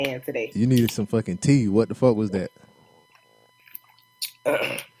today. You needed some fucking tea. What the fuck was that?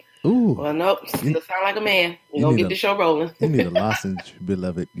 Ooh. Well, nope. Still sound like a man. We're going to get the show rolling. You need a lozenge,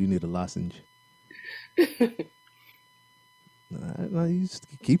 beloved. You need a lozenge. No, you just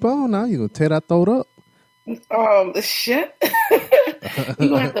keep on now. You're going to tear that throat up. Shit. You're going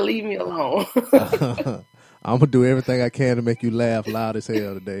to have to leave me alone. I'm going to do everything I can to make you laugh loud as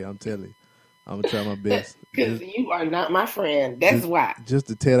hell today. I'm telling you. I'm going to try my best. Because you are not my friend. That's why. Just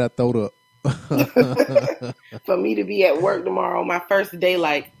to tear that throat up. For me to be at work tomorrow, my first day,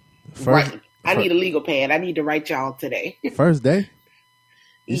 I need a legal pad. I need to write y'all today. First day?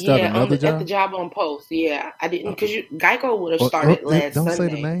 You started another job? At the job on post. Yeah, I didn't because Geico would have started last Sunday. Don't say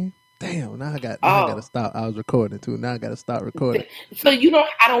the name. Damn, now I got to stop. I was recording too. Now I got to stop recording. So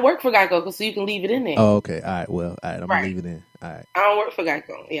I don't work for Geico, so you can leave it in there. Oh, okay. All right. Well, all right. I'm gonna leave it in. All right. I don't work for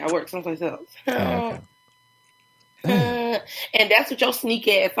Geico. Yeah, I work someplace else. Oh, okay. And that's what your sneak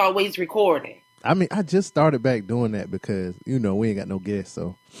ass always recording. I mean, I just started back doing that because we ain't got no guests,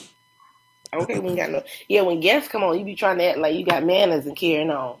 so. Okay, we ain't got no. Yeah, when guests come on, you be trying to act like you got manners and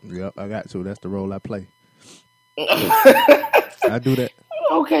carrying on. Yep, I got to. That's the role I play. I do that.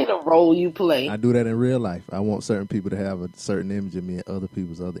 Okay, the role you play. I do that in real life. I want certain people to have a certain image of me and other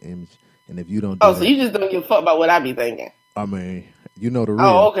people's other image. And if you don't do so you just don't give a fuck about what I be thinking. I mean, you know the real.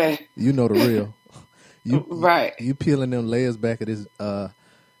 Oh, okay. You know the real. Right. You peeling them layers back of this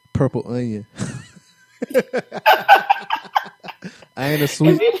purple onion. I ain't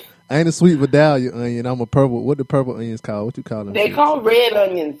a sweet Vidalia onion. I'm a purple. What the purple onions called? What you call them? They call red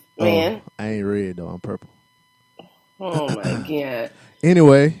onions, man. I ain't red though. I'm purple. Oh my god.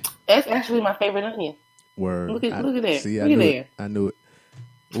 Anyway, that's actually my favorite onion. Word. Look at that. See, look at there. I knew it.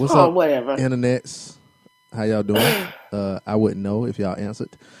 What's up? Whatever. Internets. How y'all doing? I wouldn't know if y'all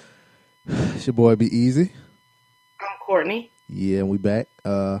answered. It's your boy Be Easy. I'm Courtney. Yeah, and we back.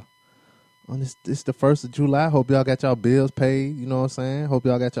 On this the 1st of July. Hope y'all got y'all bills paid. You know what I'm saying? Hope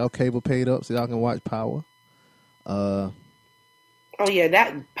y'all got y'all cable paid up so y'all can watch Power. Oh yeah,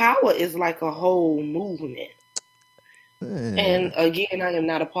 that Power is like a whole movement. And again, I am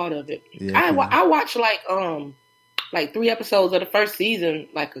not a part of it. Yeah, I watched like 3 episodes of the first season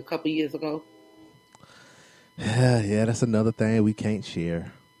like a couple years ago. Yeah, that's another thing we can't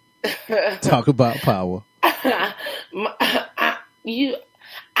share. Talk about Power. I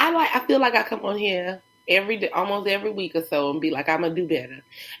feel like I come on here every day, almost every week or so, and be like, I'm gonna do better.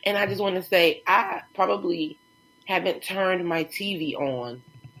 And I just want to say, I probably haven't turned my TV on,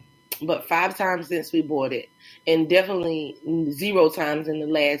 but 5 times since we bought it, and definitely 0 times in the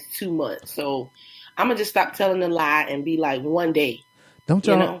last 2 months. So I'm gonna just stop telling a lie and be like, one day. Don't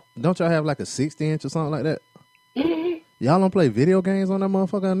y'all have like a 60-inch or something like that? Mm-hmm. Y'all don't play video games on that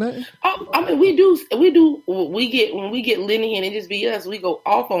motherfucker or nothing? Oh, I mean, we do. When we get Lenny and it just be us, we go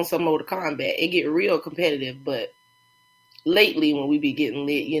off on some Mortal Kombat. It get real competitive, but lately when we be getting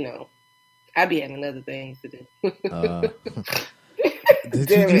lit, I be having other things to do. Did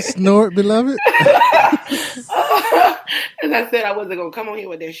you just snort, beloved? As I said, I wasn't gonna come on here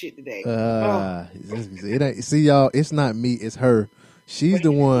with that shit today. It ain't. See, y'all, it's not me. It's her. She's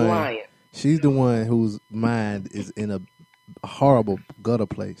the one. Lying. She's the one whose mind is in a horrible gutter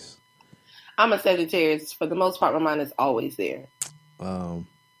place. I'm a Sagittarius. For the most part, my mind is always there. I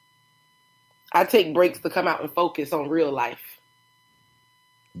take breaks to come out and focus on real life.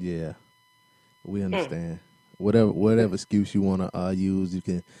 Yeah, we understand. Whatever excuse you want to use, you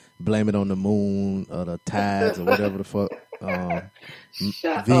can blame it on the moon or the tides or whatever the fuck.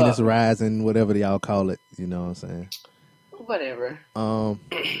 Venus rising, whatever y'all call it. You know what I'm saying? Whatever.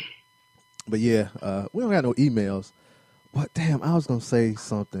 But yeah, we don't got no emails. What? Damn, I was gonna say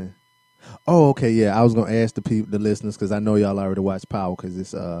something. Oh, okay, yeah, I was gonna ask the listeners because I know y'all already watch Power because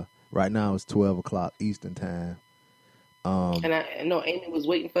it's right now it's 12 o'clock Eastern time. And I know Amy was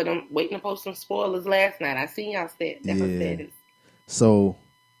waiting to post some spoilers last night. I seen y'all status. So,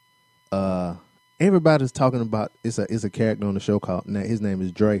 everybody's talking about it's a character on the show called his name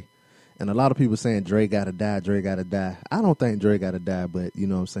is Dre. And a lot of people saying Dre gotta die. I don't think Dre gotta die, but you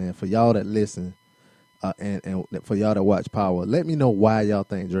know what I'm saying? For y'all that listen, and for y'all that watch Power, let me know why y'all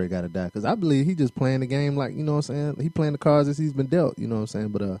think Dre gotta die. Because I believe he just playing the game like, you know what I'm saying? He playing the cards as he's been dealt, you know what I'm saying?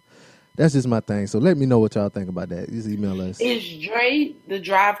 But that's just my thing. So let me know what y'all think about that. Just email us. Is Dre the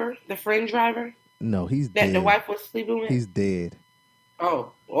driver, the friend driver? No, he's dead. That the wife was sleeping with? He's dead.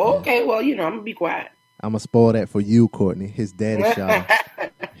 Oh, okay. Yeah. Well, I'm going to be quiet. I'm going to spoil that for you, Courtney. His daddy shot him.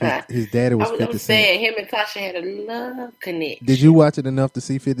 His daddy was 50 Cent. I'm saying him and Tasha had a love connect. Did you watch it enough to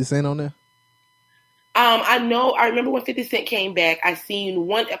see 50 Cent on there? I remember when 50 Cent came back, I seen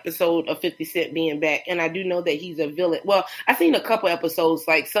one episode of 50 Cent being back, and I do know that he's a villain. Well, I seen a couple episodes,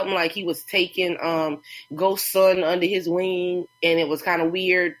 like something like he was taking Ghost Son under his wing, and it was kind of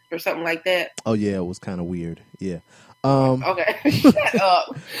weird or something like that. Oh yeah, it was kind of weird. Yeah. Okay, shut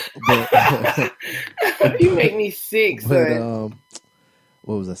up. But, You make me sick, son. but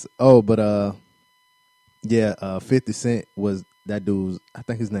what was I saying? Oh, but yeah, 50 Cent was that dude's. I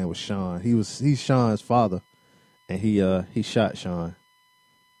think his name was Sean. He's Sean's father, and he shot Sean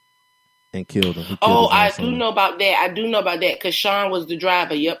and killed him. Oh, I do know about that because Sean was the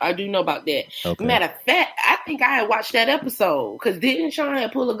driver. Yep, I do know about that. Okay. Matter of fact, I think I had watched that episode because didn't Sean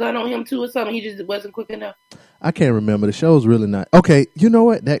have pull a gun on him too or something? He just wasn't quick enough. I can't remember. The show's really not okay. You know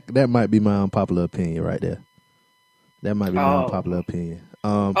what? That might be my unpopular opinion right there. That might be my unpopular opinion.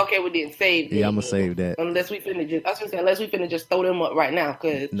 Okay, we didn't save. Yeah, I'm gonna save that. Unless we finna just throw them up right now,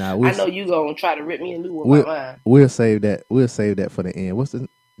 because I know you gonna try to rip me a new one with mine. We'll save that. We'll save that for the end.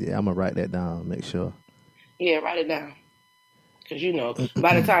 Yeah, I'm gonna write that down. Make sure. Yeah, write it down. Because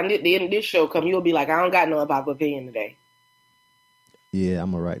by the time the end of this show come, you'll be like, I don't got no unpopular opinion today. Yeah, I'm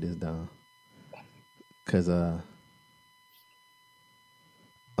gonna write this down. Cause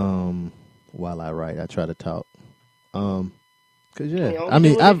while I write, I try to talk. Cause yeah, I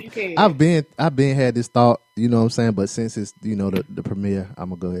mean, I've been had this thought, you know what I'm saying. But since it's the premiere, I'm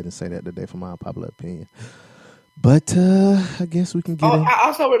gonna go ahead and say that today for my unpopular opinion. But I guess we can get. I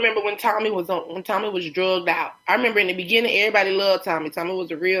also remember when Tommy was drugged out. I remember in the beginning, everybody loved Tommy. Tommy was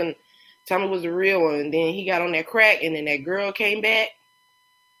the real one. And then he got on that crack, and then that girl came back.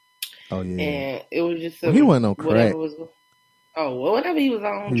 Oh yeah, and it was just he wasn't on crack. Whatever he was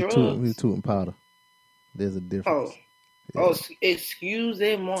on drugs. He was tooting powder. There's a difference.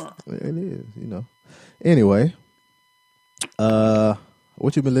 Excusez-moi. It is, Anyway,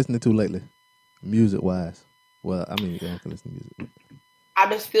 what you been listening to lately, music wise? Well, I mean, you don't listen to music. I've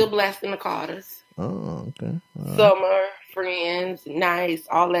been still blasting the Carters. Oh, okay. Right. Summer, Friends, Nice,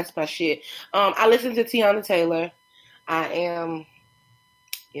 all that's my shit. I listen to Tiana Taylor. I am,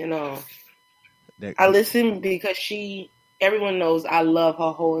 I listen because everyone knows I love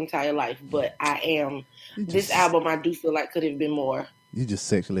her whole entire life, but this album I do feel like could have been more. You just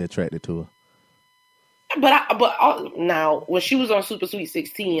sexually attracted to her. But now when she was on Super Sweet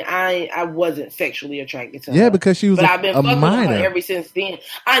 16, I wasn't sexually attracted to her. Yeah, because she was I've been fucking minor with her ever since then.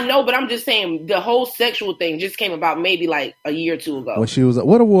 I know, but I'm just saying the whole sexual thing just came about maybe like a year or two ago. When she was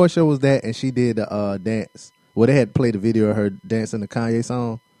what award show was that? And she did the dance. Well, they had played a video of her dancing the Kanye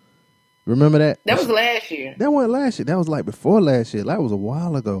song. Remember that? That was last year. That wasn't last year. That was like before last year. That was a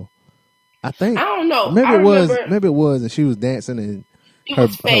while ago. I think. I don't know. Maybe it was, and she was dancing and it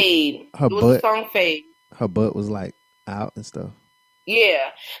was Fade. Her it was butt, a song Fade. Her butt was like out and stuff. Yeah.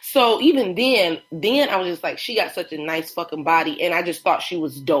 So even then I was just like, she got such a nice fucking body, and I just thought she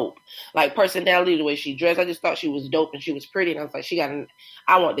was dope. Like personality, the way she dressed, I just thought she was dope and she was pretty, and I was like,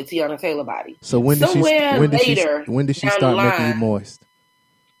 I want the Tiana Taylor body. So when did she start making you moist?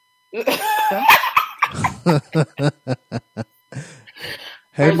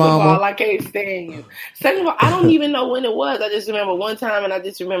 Hey, First mama. of all, I can't stand you. Second of all, I don't even know when it was. I just remember one time, and I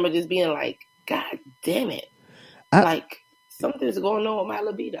just remember just being like, God damn it. Something's going on with my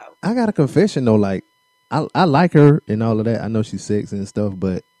libido. I got a confession though, like I like her and all of that. I know she's sexy and stuff,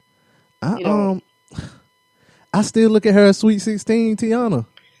 but I still look at her as Sweet 16 Tiana.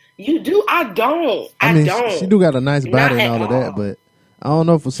 You do? I don't. I mean, don't. She do got a nice body and all of that, but I don't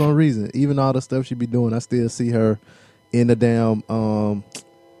know, for some reason, even all the stuff she be doing, I still see her in the damn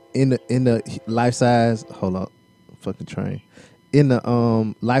in the life size. Hold up, fucking train. In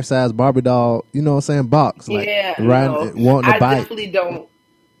the life size Barbie doll, you know what I'm saying, box. Like, yeah, wanting to bite. I definitely don't.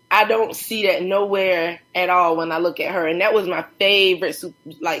 I don't see that nowhere at all when I look at her, and that was my favorite.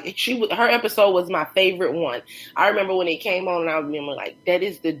 Like her episode was my favorite one. I remember when it came on, and I remember like, that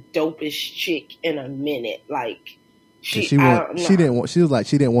is the dopest chick in a minute. Like she didn't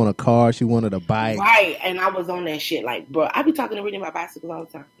want a car, she wanted a bike. Right, and I was on that shit. Like, bro, I be talking to reading my bicycles all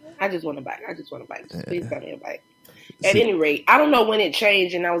the time. I just want a bike. Just please buy me a bike. At any rate, I don't know when it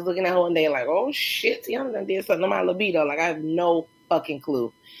changed, and I was looking at her one day like, oh shit, Tiana done did something to my libido. Like, I have no fucking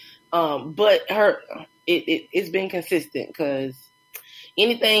clue. But it's been consistent because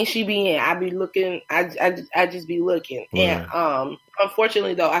anything she be in, I be looking. I just be looking. Right. And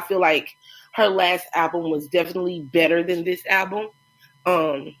unfortunately, though, I feel like her last album was definitely better than this album.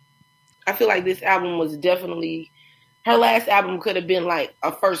 I feel like this album was definitely. Her last album could have been like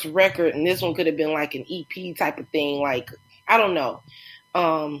a first record, and this one could have been like an EP type of thing. Like, I don't know.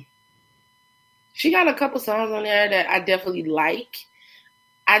 She got a couple songs on there that I definitely like.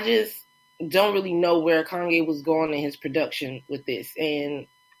 I just, don't really know where Kanye was going in his production with this, and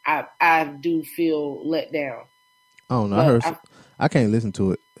I do feel let down. I don't know. But I can't listen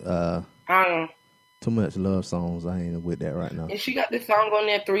to it. I don't know. Too much love songs. I ain't with that right now. And she got this song on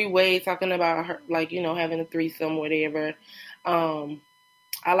there, 3 Way, talking about her, like, you know, having a threesome, whatever.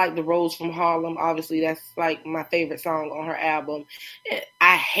 I like The Rose from Harlem. Obviously, that's like my favorite song on her album.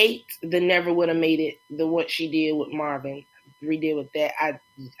 I hate the Never Would Have Made It, what she did with Marvin. Redid with that. I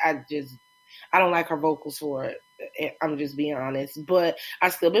don't like her vocals for it. I'm just being honest. But I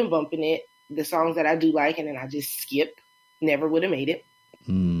still been bumping it. The songs that I do like, and then I just skip. Never Would Have Made It.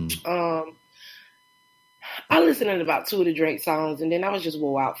 I listened to about 2 of the Drake songs, and then I was just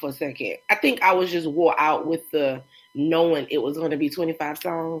wore out for a second. I think I was just wore out with the knowing it was going to be 25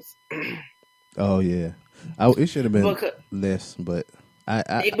 songs. Oh, yeah. It should have been less, but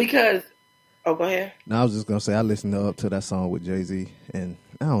because... Oh, go ahead. No, I was just going to say, I listened up to that song with Jay-Z, and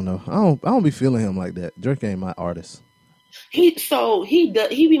I don't know. I don't be feeling him like that. Drake ain't my artist. He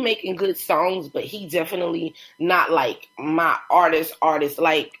be making good songs, but he definitely not like my artist.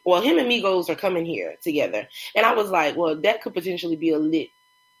 Like, well, him and Migos are coming here together, and I was like, well, that could potentially be a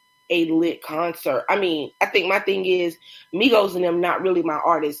lit concert. I mean, I think my thing is Migos and them not really my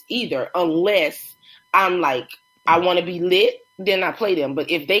artists either, unless I'm like I want to be lit, then I play them. But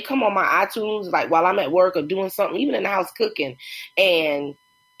if they come on my iTunes, like while I'm at work or doing something, even in the house cooking, and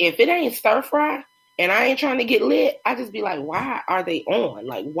if it ain't stir fry, and I ain't trying to get lit, I just be like, why are they on?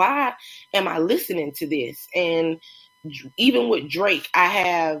 Like, why am I listening to this? And even with Drake, I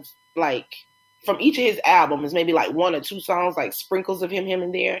have, like, from each of his albums, maybe like 1 or 2 songs, like sprinkles of him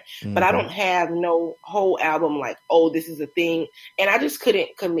and there. Mm-hmm. But I don't have no whole album like, oh, this is a thing. And I just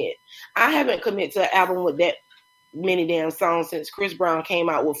couldn't commit. I haven't committed to an album with that many damn songs since Chris Brown came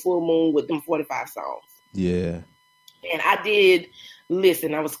out with Full Moon with them 45 songs. Yeah. And I did...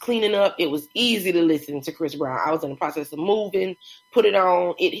 Listen, I was cleaning up. It was easy to listen to Chris Brown. I was in the process of moving, put it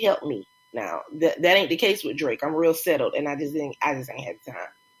on. It helped me. Now, that ain't the case with Drake. I'm real settled, and I just ain't had the time.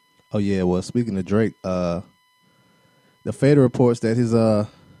 Oh, yeah. Well, speaking of Drake, the Fader reports that his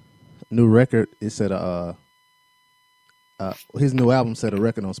new record, it said his new album set a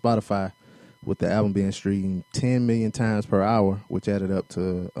record on Spotify with the album being streamed 10 million times per hour, which added up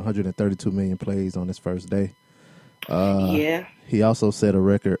to 132 million plays on its first day. Yeah. He also set a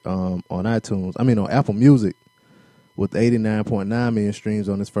record on Apple Music with 89.9 million streams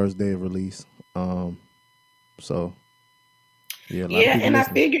on his first day of release. So yeah, and I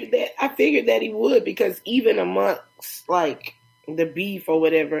figured that he would, because even amongst like the beef or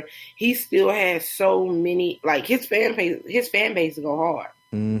whatever, he still has so many, like his fan base go hard.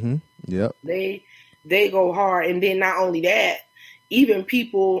 Mm-hmm. Yep. They go hard, and then not only that, even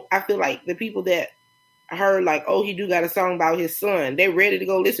people, I feel like the people that heard like, oh, he do got a song about his son, they're ready to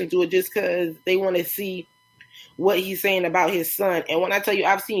go listen to it just because they want to see what he's saying about his son. And when I tell you,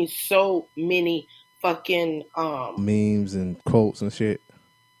 I've seen so many fucking memes and quotes and shit.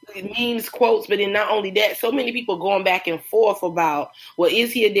 Memes, quotes, but then not only that, so many people going back and forth about, well,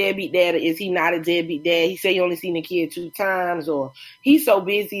 is he a deadbeat dad or is he not a deadbeat dad? He say he only seen the kid 2 times, or he's so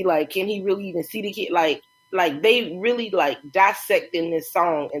busy, like, can he really even see the kid? Like they really like dissecting this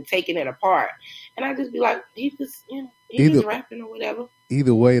song and taking it apart. And I just be like, he's just rapping or whatever.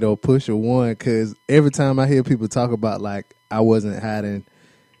 Either way though, Pusha won, because every time I hear people talk about like, I wasn't hiding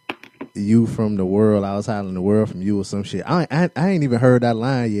you from the world, I was hiding the world from you or some shit. I ain't even heard that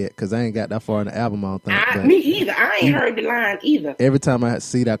line yet, because I ain't got that far in the album, I don't think. Me either. I ain't heard the line either. Every time I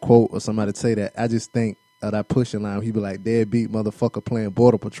see that quote or somebody say that, I just think of that Pushing line. He be like, deadbeat motherfucker playing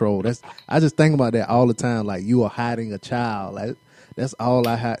Border Patrol. I just think about that all the time. Like, you are hiding a child. Like, that's all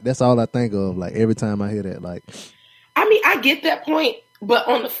I think of. Like, every time I hear that. Like, I mean, I get that point, but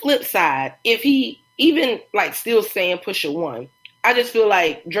on the flip side, if he even like still saying Pusha won, I just feel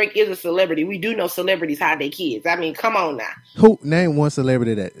like Drake is a celebrity. We do know celebrities hide their kids. I mean, come on now. Name one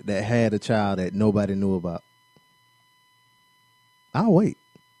celebrity that had a child that nobody knew about. I'll wait.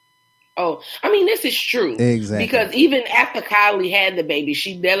 Oh, I mean, this is true. Exactly. Because even after Kylie had the baby,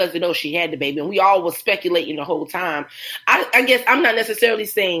 she let us know she had the baby, and we all was speculating the whole time. I guess I'm not necessarily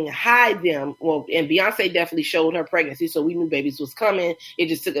saying hide them. Well, and Beyonce definitely showed her pregnancy, so we knew babies was coming. It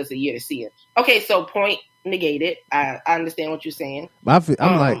just took us a year to see it. Okay, so point negated. I understand what you're saying.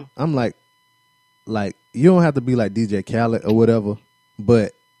 I'm like, you don't have to be like DJ Khaled or whatever,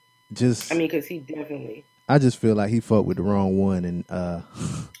 but just, I mean, because he definitely. I just feel like he fucked with the wrong one, and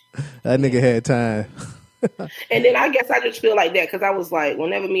that nigga had time. And then I guess I just feel like that because I was like,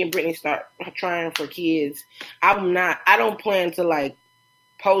 whenever me and Brittany start trying for kids, I don't plan to like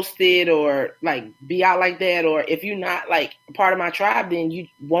post it or like be out like that, or if you're not like part of my tribe, then you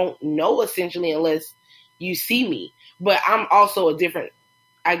won't know essentially unless you see me. But I'm also a different,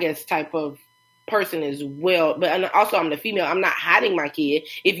 I guess, type of person as well. But also I'm the female. I'm not hiding my kid.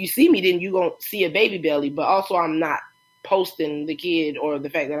 If you see me, then you gonna see a baby belly. But also I'm not posting the kid or the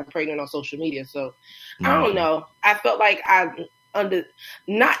fact that I'm pregnant on social media. So I don't know. I felt like I under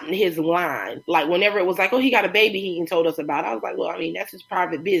not in his line. Like whenever it was like, oh, he got a baby he told us about, I was like, well, I mean, that's his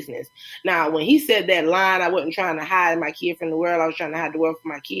private business. Now, when he said that line, I wasn't trying to hide my kid from the world. I was trying to hide the world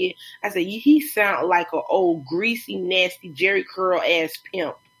from my kid. I said, he sound like an old greasy, nasty Jerry Curl ass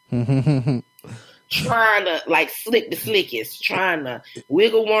pimp. Trying to like slick the slickest, trying to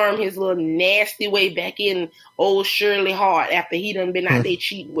wiggle worm his little nasty way back in old Shirley Hart after he done been out there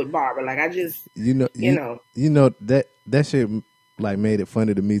cheating with Barbara. Like I just, you know that shit like made it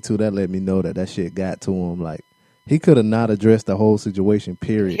funny to me too. That let me know that shit got to him. Like he could have not addressed the whole situation.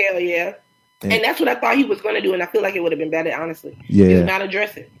 Period. Hell yeah. And that's what I thought he was going to do, and I feel like it would have been better, honestly. Yeah. Just not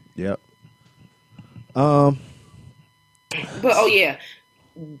address it. Yep. But oh yeah.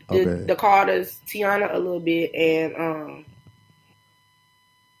 The Carters, Tiana a little bit, and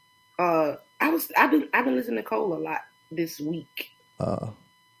I've been listening to Cole a lot this week.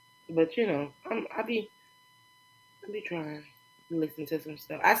 But you know, I be trying to listen to some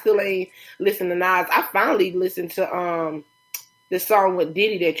stuff. I still ain't listen to Nas. I finally listened to the song with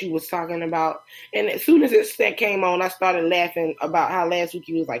Diddy that you was talking about, and as soon as that came on, I started laughing about how last week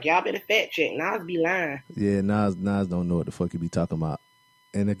he was like, "Y'all better fact check." Nas be lying. Yeah, Nas don't know what the fuck he be talking about.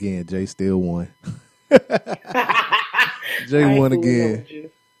 And again, Jay still won. Jay won again.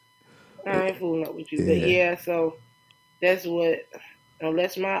 I ain't fooling up with you. But yeah, so that's what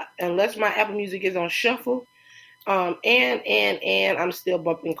unless my Apple Music is on shuffle, and I'm still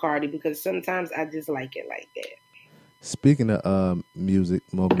bumping Cardi because sometimes I just like it like that. Speaking of music,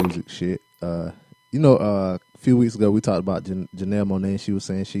 more music shit. A few weeks ago we talked about Janelle Monáe. She was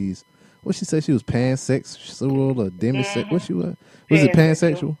saying she said she was pansexual or demisexual. What she was? Was it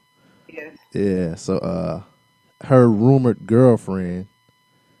pansexual? Yes. Yeah. So her rumored girlfriend,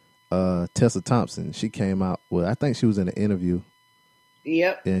 Tessa Thompson, she came out. Well, I think she was in an interview.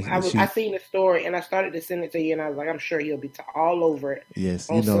 Yep. I seen the story and I started to send it to you, and I was like, I'm sure he'll be all over it. Yes,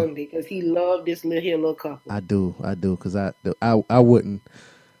 on Sunday because he loved this little couple. I do, because I wouldn't.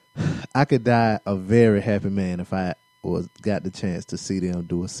 I could die a very happy man if I got the chance to see them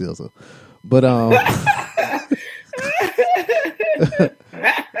do a scissor, but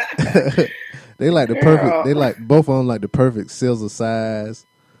they like the perfect. They like both of them like the perfect scissor size.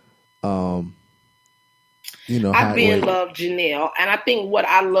 I loved Janelle, and I think what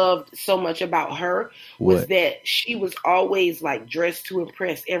I loved so much about her was that she was always like dressed to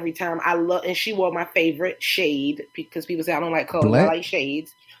impress every time. And she wore my favorite shade because people say I don't like colors. I like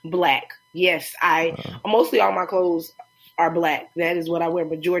shades. Black. Yes, mostly all my clothes are black. That is what I wear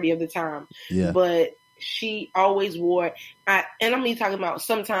majority of the time. Yeah. But she always wore, and I'm even talking about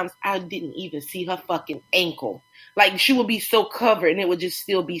sometimes I didn't even see her fucking ankle. Like she would be so covered and it would just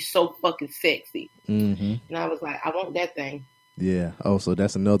still be so fucking sexy. Mm-hmm. And I was like, I want that thing. Yeah. Oh, so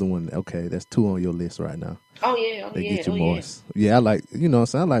that's another one. Okay, that's 2 on your list right now. Oh yeah. They get you moist. Yeah, I like, I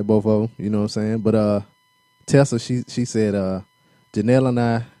like both of them. You know what I'm saying? But Tessa, she said, Janelle and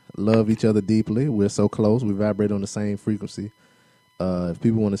I love each other deeply. We're so close. We vibrate on the same frequency. If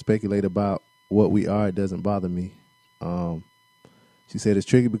people want to speculate about what we are, it doesn't bother me. She said it's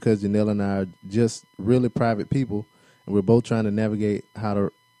tricky because Janelle and I are just really private people, and we're both trying to navigate how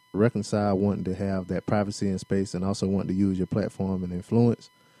to reconcile wanting to have that privacy and space and also wanting to use your platform and influence.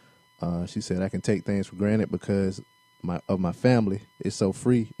 She said, I can take things for granted because my family is so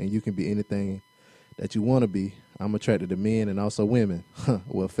free, and you can be anything that you want to be. I'm attracted to men and also women.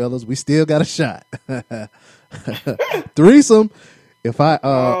 Well, fellas, we still got a shot. Threesome. If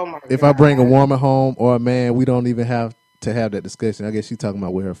I bring a woman home or a man, we don't even have to have that discussion. I guess she's talking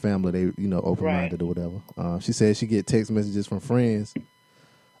about with her family, they open-minded or whatever. She said she get text messages from friends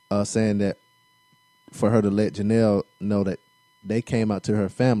saying that for her to let Janelle know that they came out to their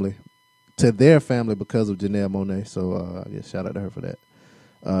family because of Janelle Monáe. So shout out to her for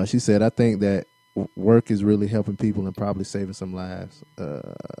that. She said, I think that work is really helping people and probably saving some lives.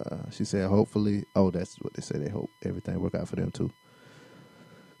 She said, hopefully, that's what they say. They hope everything work out for them too.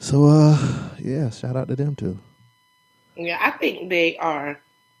 So, shout out to them too. Yeah, I think they are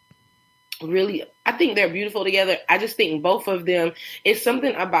I think they're beautiful together. I just think both of them, it's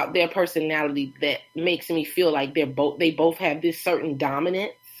something about their personality that makes me feel like they both have this certain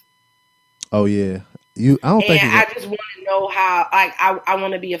dominance. Oh yeah. I just want to know how. Like I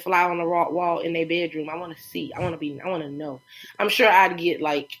want to be a fly on the wall in their bedroom. I want to see. I want to know. I'm sure I'd get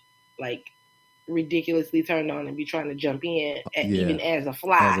like ridiculously turned on and be trying to jump in even as a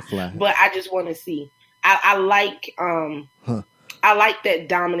fly. But I just want to see. I like I like that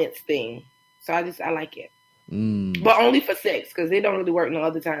dominance thing. So I like it. But only for sex, because it don't really work no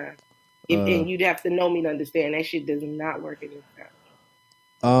other time. And you'd have to know me to understand that shit does not work at this time.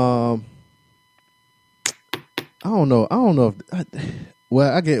 I don't know if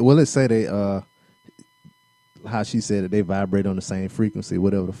let's say they how she said it, they vibrate on the same frequency,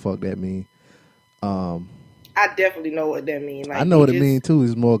 whatever the fuck that mean. I definitely know what that means. Like, I know what it means too.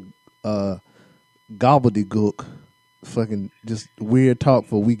 It's more gobbledygook, fucking just weird talk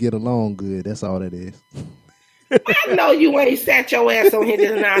for we get along good. That's all that is. I know you ain't sat your ass on here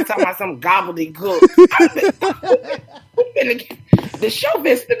just now talking about some gobbledygook. The show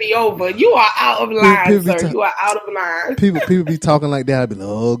has to be over. You are out of line, sir. You are out of line. People be talking like that. I'd be like,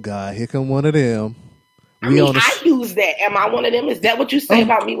 oh God, here come one of them. I use that. Am I one of them? Is that what you say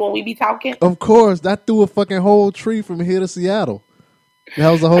about me when we be talking? Of course. I threw a fucking whole tree from here to Seattle. That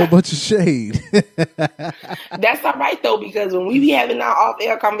was a whole bunch of shade. That's all right though, because when we be having our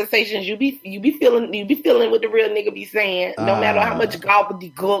off-air conversations, you be feeling what the real nigga be saying, no matter how much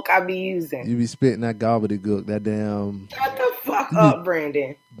gobbledygook I be using. You be spitting that gobbledygook, that damn. Shut the fuck up,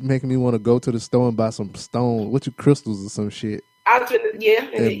 Brandon. Making me want to go to the store and buy some crystals or some shit. I was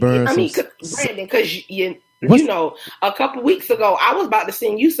gonna, Brandon, because you know, a couple weeks ago, I was about to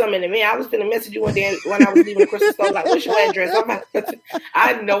send you some in the mail. I was gonna message you one day when I was leaving the crystal store, like, what's your address?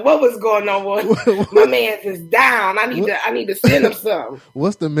 I didn't know what was going on. My man's is down. I need to send him some.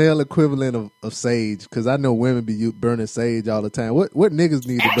 What's the male equivalent of sage? Because I know women be burning sage all the time. What niggas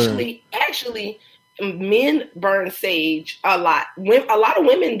need to burn? Actually, men burn sage a lot. A lot of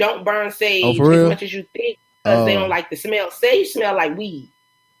women don't burn sage as much as you think. Because they don't like the smell. Sage smell like weed.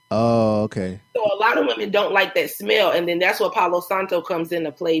 Oh, okay. So a lot of women don't like that smell, and then that's where Palo Santo comes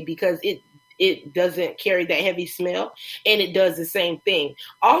into play, because it doesn't carry that heavy smell, and it does the same thing.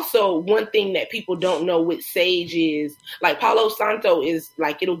 Also, one thing that people don't know with sage is, like, Palo Santo is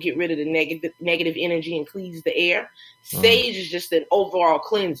like, it'll get rid of the negative energy and cleanse the air. Sage is just an overall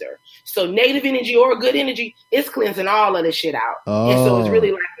cleanser. So negative energy or good energy, it's cleansing all of the shit out. And so it's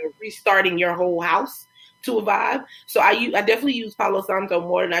really like restarting your whole house to a vibe. So I definitely use Palo Santo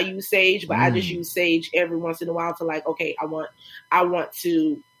more than I use sage, but I just use sage every once in a while to, like, okay, I want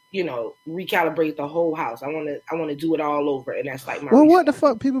to, you know, recalibrate the whole house. I want to do it all over, and that's like my. Well, what the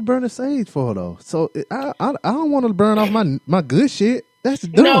fuck people burning sage for though? So I don't want to burn off my good shit. That's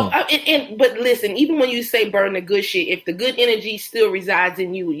dumb. No, but listen, even when you say burn the good shit, if the good energy still resides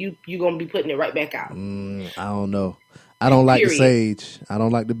in you're gonna be putting it right back out. I don't know. I don't like the sage. I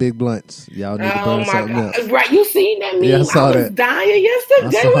don't like the big blunts. Y'all need to burn something else. Right, you seen that meme? Yeah, I was dying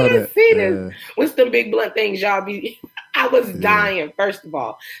yesterday when I seen it. What's the big blunt things y'all be? I was dying, first of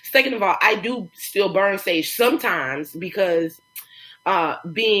all. Second of all, I do still burn sage sometimes because,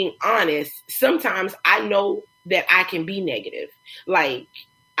 being honest, sometimes I know that I can be negative. Like,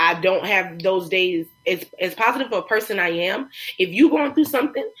 I don't have those days. As positive of a person I am, if you going through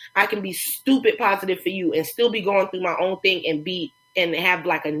something, I can be stupid positive for you and still be going through my own thing and have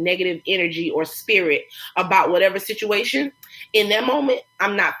like a negative energy or spirit about whatever situation. In that moment,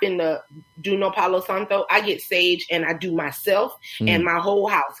 I'm not finna do no Palo Santo. I get sage and I do myself and my whole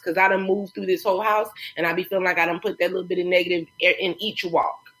house, because I done moved through this whole house and I be feeling like I done put that little bit of negative in each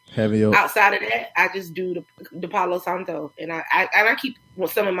walk. Outside of that, I just do the Palo Santo, and I keep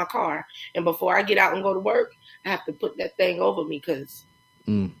some in my car. And before I get out and go to work, I have to put that thing over me because,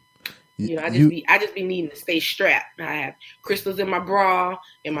 you know, I just be needing to stay strapped. I have crystals in my bra,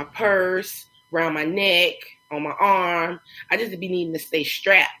 in my purse, around my neck, on my arm. I just be needing to stay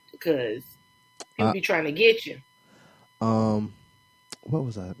strapped because people be trying to get you. What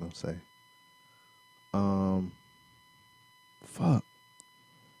was I gonna say? Fuck.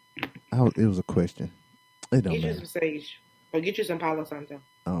 It was a question. It don't matter. Get you some sage or get you some Palo Santo.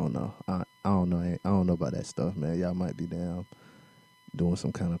 I don't know. I don't know. I don't know about that stuff, man. Y'all might be down doing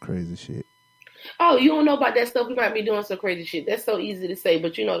some kind of crazy shit. Oh, you don't know about that stuff? We might be doing some crazy shit. That's so easy to say,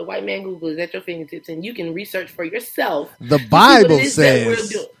 but you know, the white man Google is at your fingertips, and you can research for yourself. The Bible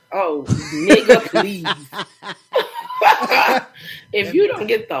says. Oh, nigga, please. If you don't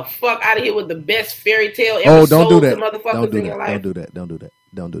get the fuck out of here with the best fairy tale ever don't sold do that. to motherfuckers in your life. Don't do that. Don't do that.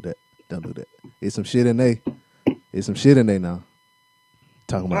 Don't do that. Don't do that. There's some shit in there. There's some shit in there now.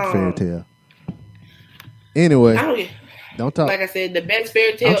 Talking about fairy tale. Anyway, don't talk. Like I said, the best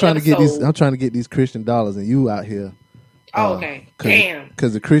fairy tale. I'm trying to get these Christian dollars, and you out here. Okay. Damn.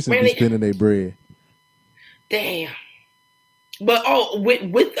 Because the Christians be spending their bread. Damn. But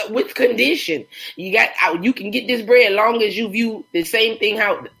with condition, you can get this bread long as you view the same thing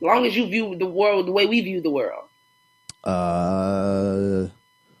long as you view the world the way we view the world.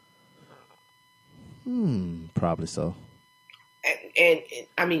 Probably so. And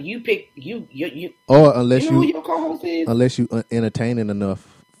I mean, you pick you. Or unless you know who your co-host is? Unless you entertaining enough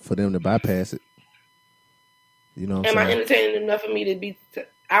for them to bypass it. You know what I'm saying? Am I entertaining enough for me to be?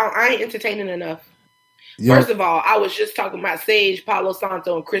 I ain't entertaining enough. First of all, I was just talking about Sage, Palo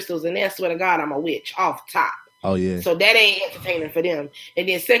Santo, and crystals, and that, swear to God, I'm a witch off top. Oh yeah. So that ain't entertaining for them. And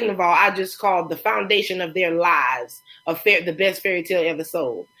then second of all, I just called the foundation of their lives the best fairy tale ever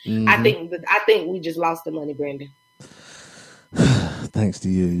sold. Mm-hmm. I think we just lost the money, Brandon. Thanks to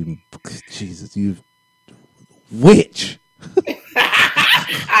you, Jesus, you witch.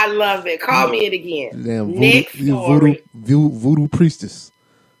 I love it. Call me it again. Damn, next story. Voodoo priestess.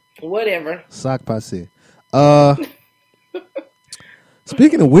 Whatever. Sock passe.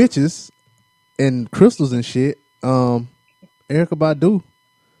 Speaking of witches and crystals and shit, Erykah Badu,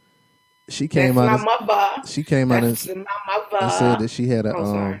 she came out and said that she had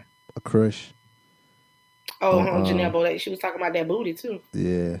a crush. Janelle Bolette. She was talking about that booty too.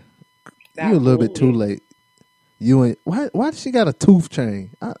 Yeah, you a little bit too late. You ain't. Why she got a tooth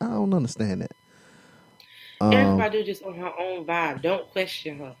chain? I don't understand that. Erykah Badu just on her own vibe. Don't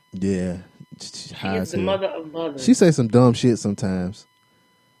question her. Yeah, she is the mother of mothers. She say some dumb shit sometimes.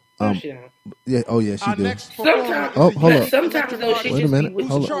 She don't. Yeah. Oh yeah, she do. Sometimes. Hold up. Sometimes though, she Wait just a minute. be with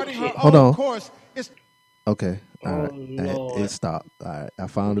Hold on. Okay. All right. Lord. It stopped. All right. I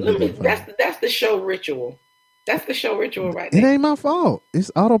found it. That's the show ritual. That's the show ritual right there. It ain't my fault.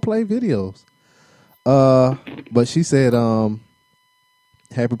 It's autoplay videos. But she said,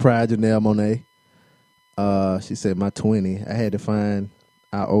 "Happy Pride, Janelle Monáe." She said, "My 20. I had to find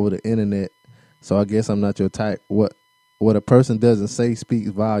out over the internet, so I guess I'm not your type. What a person doesn't say speaks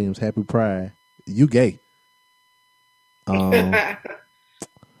volumes. Happy Pride. You gay."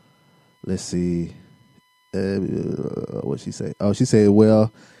 Let's see. What she say? Oh, she said,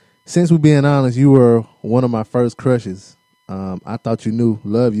 "Well, since we're being honest, you were one of my first crushes. I thought you knew.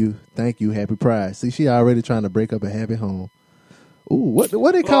 Love you. Thank you. Happy Pride." See, she already trying to break up a happy home. Ooh, what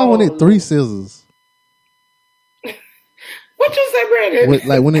they call when it three scissors? What you say, Brandon?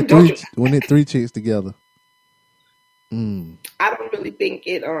 Like when it three chicks together. I don't really think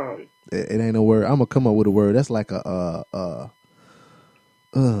it. It ain't a word. I'm gonna come up with a word. That's like a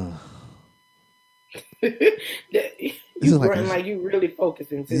You like you really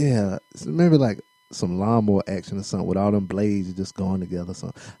focusing. Too. Yeah, maybe like some lawnmower action or something with all them blades just going together.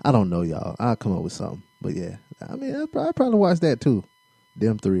 So I don't know, y'all. I'll come up with something. But yeah, I mean, I probably watch that too.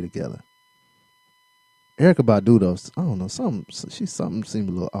 Them three together. Erykah Badu though, I don't know. Something seemed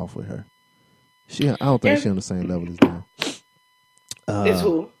a little off with her. I don't think she's on the same level as them. As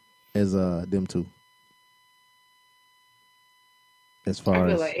who? As them two. As far I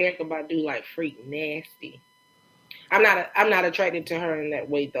feel like Erykah Badu like freak nasty. I'm not attracted to her in that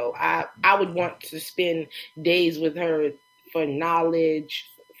way though. I would want to spend days with her for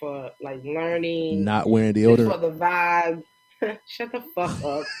knowledge, for like learning. Not wearing deodorant. For the vibe. Shut the fuck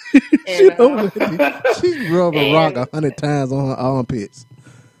up. She rubbed a rock 100 times on her armpits.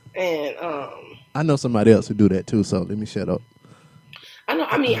 And I know somebody else who do that too, so let me shut up. I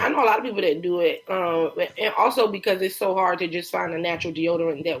know a lot of people that do it, and also because it's so hard to just find a natural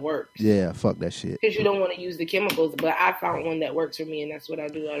deodorant that works. Yeah, fuck that shit. Because you don't want to use the chemicals, but I found one that works for me, and that's what I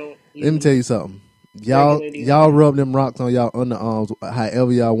do. I don't. Let me tell you something. Y'all rub them rocks on y'all underarms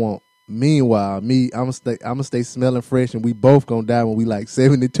however y'all want. Meanwhile, I'm gonna stay smelling fresh, and we both gonna die when we like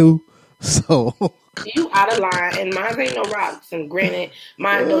 72. So. You out of line, and mine ain't no rocks. And granted,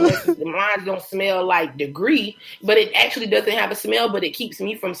 mine don't smell like Degree, but it actually doesn't have a smell. But it keeps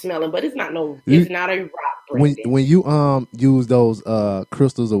me from smelling. But it's not a rock. When you use those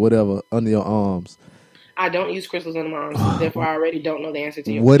crystals or whatever under your arms, I don't use crystals under my arms. Therefore, I already don't know the answer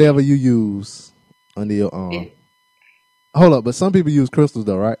to your whatever question. You use under your arm. Hold up, but some people use crystals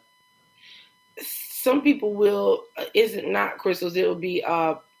though, right? Some people will. Is it not crystals? It will be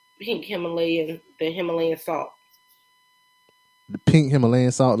pink the Himalayan salt. The pink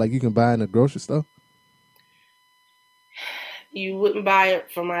Himalayan salt, like you can buy in the grocery store? You wouldn't buy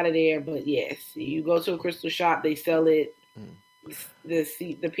it from out of there, but yes. You go to a crystal shop, they sell it.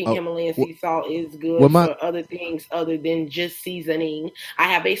 The pink Himalayan sea salt is good for other things other than just seasoning. I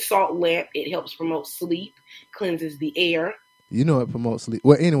have a salt lamp. It helps promote sleep, cleanses the air. You know it promotes sleep.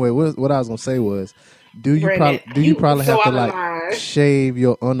 Well, anyway, what I was going to say was, do you probably have to like shave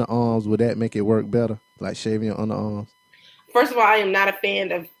your underarms? Would that make it work better? Like shaving your underarms? First of all, I am not a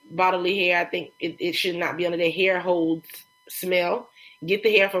fan of bodily hair. I think it should not be under there. Hair holds smell. Get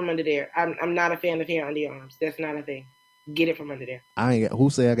the hair from under there. I'm not a fan of hair under your arms. That's not a thing. Get it from under there. I ain't got, who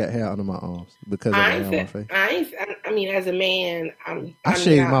say I got hair under my arms because I got hair on my face? I mean, as a man, I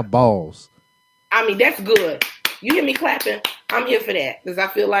shave my balls. I mean, that's good. You hear me clapping? I'm here for that because I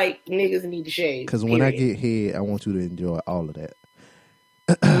feel like niggas need to shave. Because when I get head, I want you to enjoy all of that.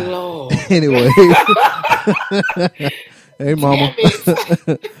 Lord. Anyway. Hey, mama.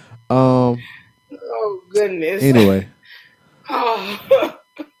 Oh, goodness. Anyway. Oh.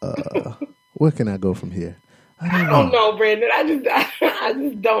 Where can I go from here? I don't know, Brandon. I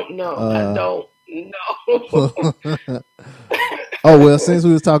just don't know. I don't know. Oh, well, since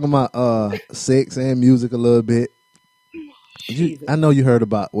we was talking about sex and music a little bit, I know you heard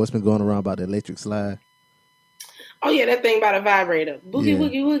about what's been going around about the electric slide. Oh, yeah, that thing about a vibrator. Boogie,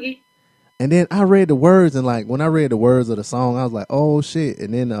 woogie, woogie. And then I read the words, and like when I read the words of the song, I was like, oh, shit.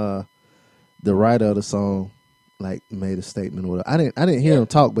 And then the writer of the song like made a statement with it. I didn't hear him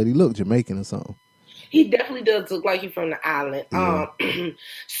talk, but he looked Jamaican or something. He definitely does look like he's from the island. Yeah.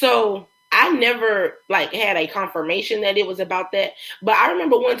 So I never like had a confirmation that it was about that. But I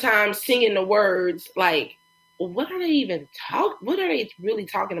remember one time singing the words like, what are they really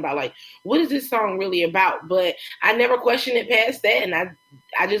talking about? Like, what is this song really about? But I never questioned it past that. And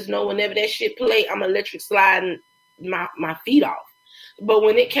I just know whenever that shit play, I'm electric sliding my feet off. But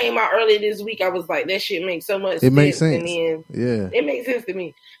when it came out earlier this week, I was like, that shit makes so much sense. It makes sense. And then, yeah. It makes sense to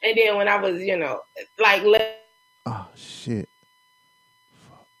me. And then when I was, like... Oh, shit.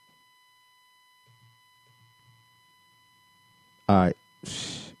 Fuck. All right.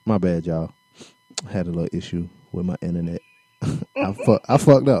 My bad, y'all. I had a little issue with my internet. I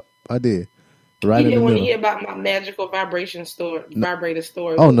fucked up. I did. Right. You didn't want to hear about my magical vibrator story.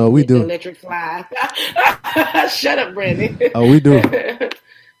 Oh no, we do. Electric slide. Shut up, Brandon. Oh, we do.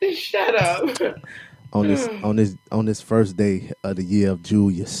 Shut up. On this first day of the year of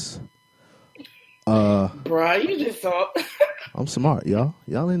Julius. Bruh, you just saw. I'm smart, y'all.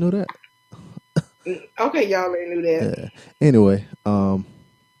 Y'all ain't know that. Okay, y'all ain't knew that. Yeah. Anyway, but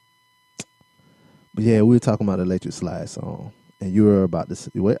yeah, we were talking about the electric slide song, and you were about to.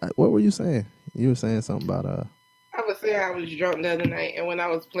 What were you saying? You were saying something about I was saying I was drunk the other night, and when I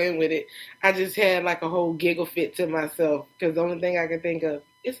was playing with it, I just had like a whole giggle fit to myself because the only thing I could think of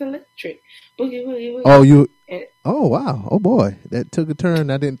is electric. Boogie, woogie, woogie. Oh wow! Oh boy, that took a turn.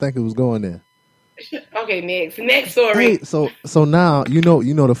 I didn't think it was going there. Okay, next story. Hey, so now you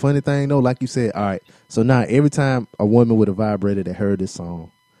know the funny thing though, like you said. All right, so now every time a woman with a vibrator that heard this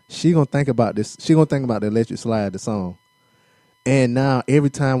song, she gonna think about this. She gonna think about the electric slide, the song. And now every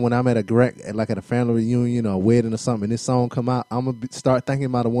time when I'm at a family reunion or a wedding or something, and this song come out, I'm gonna start thinking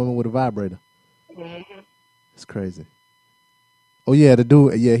about a woman with a vibrator. Mm-hmm. It's crazy. Oh yeah, the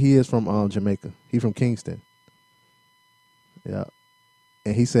dude. Yeah, he is from Jamaica. He from Kingston. Yeah,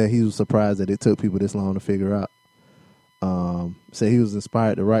 and he said he was surprised that it took people this long to figure out. Said he was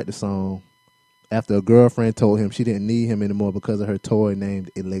inspired to write the song after a girlfriend told him she didn't need him anymore because of her toy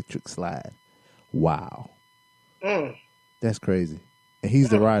named Electric Slide. Wow. Mm. That's crazy. And he's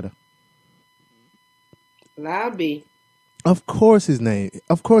the writer. Lobby. Of course he's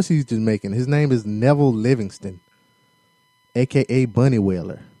Jamaican. His name is Neville Livingston, a.k.a. Bunny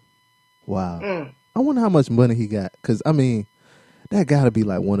Wailer. Wow. Mm. I wonder how much money he got. Because, I mean, that got to be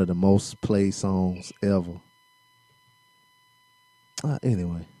like one of the most played songs ever.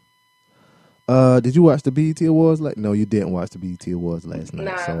 Anyway. Did you watch the BET Awards? No, you didn't watch the BET Awards last night.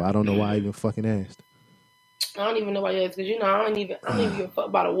 Nah. So I don't know why I even fucking asked. I don't even know why you asked because I don't even give a fuck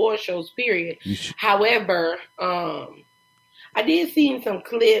about award shows. Period. However, I did see some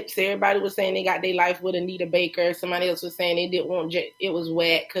clips. Everybody was saying they got their life with Anita Baker. Somebody else was saying they didn't want it was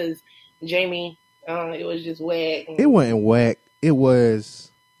whack because Jamie. It was just whack. It wasn't whack. It was.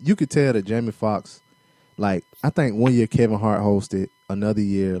 You could tell that Jamie Foxx. Like I think one year Kevin Hart hosted. Another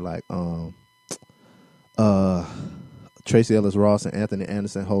year like Tracy Ellis Ross and Anthony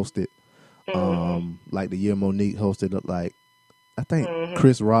Anderson hosted. Like the year Monique hosted, like I think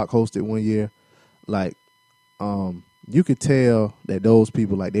Chris Rock hosted one year. Like, you could tell that those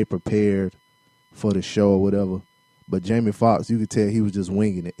people like they prepared for the show or whatever. But Jamie Foxx, you could tell he was just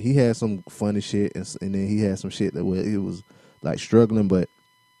winging it. He had some funny shit, and then he had some shit that where he was like struggling. But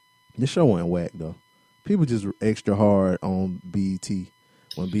the show wasn't whack though. People just extra hard on BET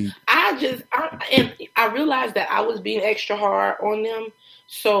I realized that I was being extra hard on them.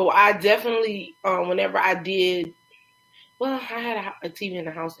 So I definitely, whenever I did, well, I had a TV in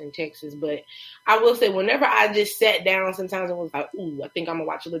the house in Texas, but I will say whenever I just sat down, sometimes I was like, ooh, I think I'm going to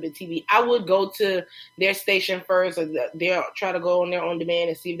watch a little bit of TV. I would go to their station first or they'll try to go on their on demand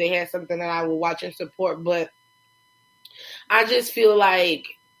and see if they had something that I would watch and support. But I just feel like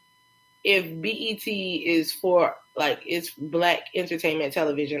if BET is for like it's black entertainment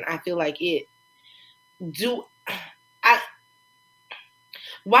television, I feel like it do. I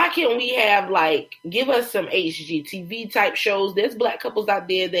Why can't we have like give us some HGTV type shows? There's black couples out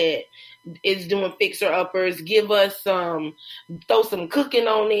there that is doing fixer uppers. Give us some, throw some cooking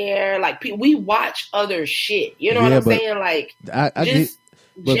on there. Like we watch other shit. You know what I'm saying? Like I just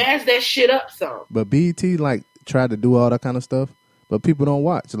jazz that shit up some. But BET like tried to do all that kind of stuff, but people don't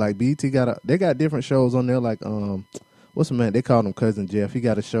watch. Like BET they got different shows on there. Like what's the man? They called him Cousin Jeff. He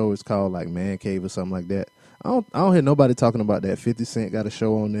got a show. It's called like Man Cave or something like that. I don't hear nobody talking about that. 50 Cent got a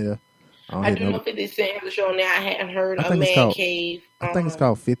show on there. I do know 50 Cent has a show on there. I hadn't heard of Man Cave. I think it's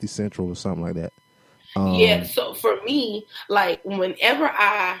called 50 Central or something like that. Yeah, so for me, like whenever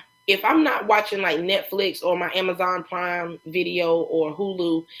if I'm not watching like Netflix or my Amazon Prime Video or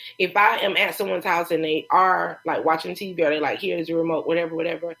Hulu, if I am at someone's house and they are like watching TV or they like, here's the remote,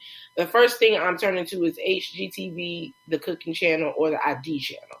 whatever, the first thing I'm turning to is HGTV, the cooking channel, or the ID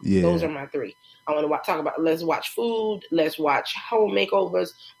channel. Yeah. Those are my three. I want to talk about, let's watch food, let's watch home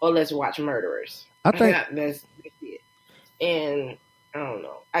makeovers, or let's watch murderers. I think that's it. And I don't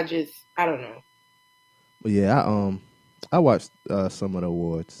know. I don't know. But yeah, I watched some of the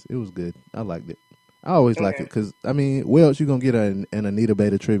awards. It was good. I liked it. I always like it because where else you gonna get an Anita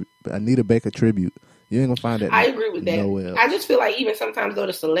Baker tribute? You ain't gonna find that. I agree with that. Nowhere else. I just feel like even sometimes though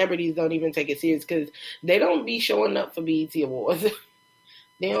the celebrities don't even take it serious because they don't be showing up for BET Awards.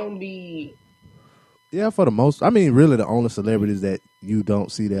 They don't be. Yeah, for the most, really the only celebrities that you don't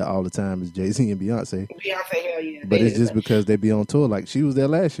see there all the time is Jay-Z and Beyonce. Hell yeah. But it's just because they be on tour. Like she was there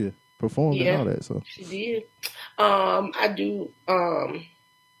last year, performed and all that. So she did. I do.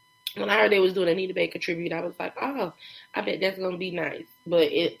 When I heard they was doing Anita Baker tribute, I was like, oh, I bet that's gonna be nice. But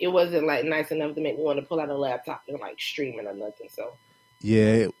it wasn't like nice enough to make me want to pull out a laptop and like stream it or nothing. So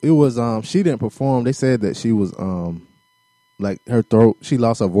yeah, it was. She didn't perform. They said that she was like her throat, she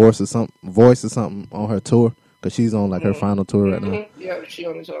lost her voice or something on her tour because she's on like her final tour right now. Yeah, she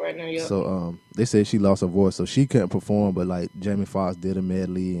on the tour right now. Yeah. So they said she lost her voice, so she couldn't perform. But like Jamie Foxx did a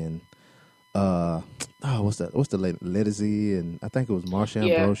medley, and what's the lady Lettucey, and I think it was Marsha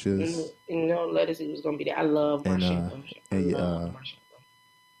Ambrosius. Lettucey was gonna be there. I love Marsha and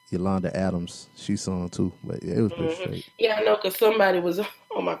Yolanda Adams, she sung too, but yeah, it was pretty straight. Yeah, I know, because somebody was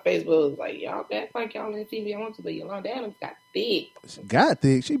on my Facebook was like, y'all act like y'all in TV I want to, but Yolanda Adams got thick. She got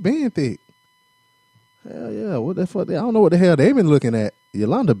thick. She been thick. Hell yeah. What the fuck? I don't know what the hell they been looking at.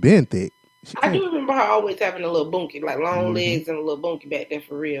 Yolanda been thick. I do remember her always having a little bunky, like long legs and a little bunky back there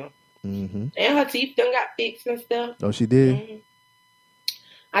for real. Mm-hmm. And her teeth done got fixed and stuff. Oh, she did? Mm-hmm.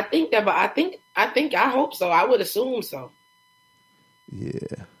 I think that, but I hope so. I would assume so.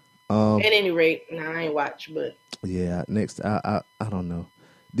 Yeah. At any rate, I ain't watch, but yeah. Next, I don't know.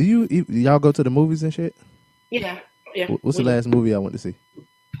 Do y'all go to the movies and shit? Yeah. What's the last movie I went to see?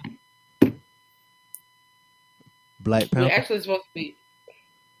 Black Panther. We're actually supposed to be.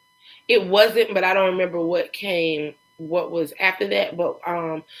 It wasn't, but I don't remember what was after that. But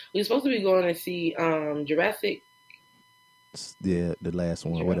we were supposed to be going to see Jurassic. Yeah, the last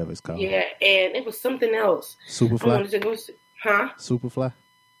one, whatever it's called. Yeah, and it was something else. Superfly. I wanted to go see, Superfly.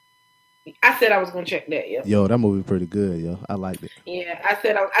 I said I was gonna check that. Yeah. Yo, that movie pretty good. Yo, I liked it. Yeah, I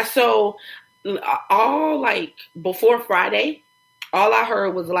said I so all like before Friday. All I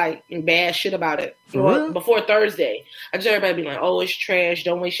heard was like bad shit about it. Before Thursday, I just heard everybody be like, "Oh, it's trash.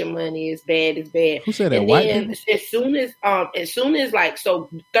 Don't waste your money. It's bad. It's bad." Who said that? White people? As soon as like so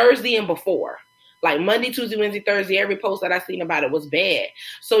Thursday and before, like Monday, Tuesday, Wednesday, Thursday, every post that I seen about it was bad.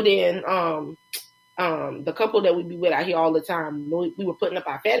 So then, the couple that we be with out here all the time, we were putting up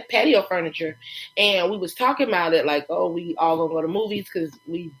our patio furniture, and we was talking about it like, oh, we all gonna go to movies because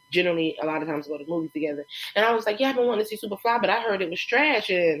we generally a lot of times go to movies together. And I was like, yeah, I've been wanting to see Superfly, but I heard it was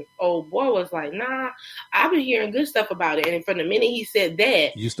trash. And old boy was like, nah, I've been hearing good stuff about it. And from the minute he said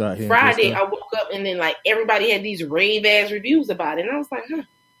that, you start hearing Friday, I woke up and then like everybody had these rave ass reviews about it, and I was like,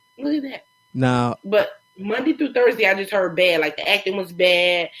 look at that. Now, but Monday through Thursday, I just heard bad. Like the acting was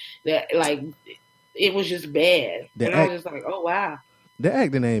bad. That like. It was just bad. And I was just like, oh, wow. The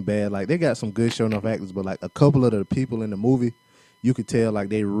acting ain't bad. Like, they got some good show enough actors, but, like, a couple of the people in the movie, you could tell, like,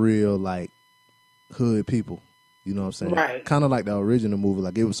 they real, like, hood people. You know what I'm saying? Right. Kind of like the original movie.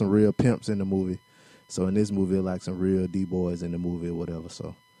 Like, it was some real pimps in the movie. So, in this movie, like, some real D-boys in the movie or whatever.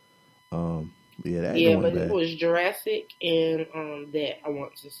 So, yeah, that yeah, but bad. It was Jurassic and that I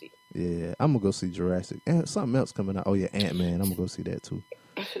want to see. Yeah, I'm going to go see Jurassic. And something else coming out. Oh, yeah, Ant-Man. I'm going to go see that, too.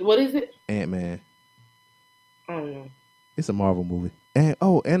 What is it? Ant-Man. I don't know. It's a Marvel movie. And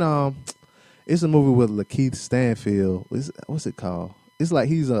It's a movie with Lakeith Stanfield. What's it called? It's like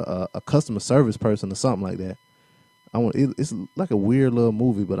he's a customer service person or something like that. It's like a weird little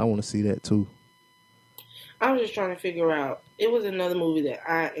movie, but I want to see that too. I was just trying to figure out. It was another movie that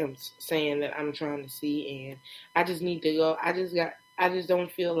I am saying that I'm trying to see, and I just need to go. I just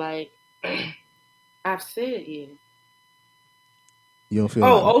don't feel like I've said it yet. You don't feel?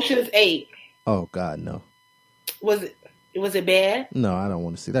 Oh, like Ocean's 8. Oh God, no. Was it bad? No, I don't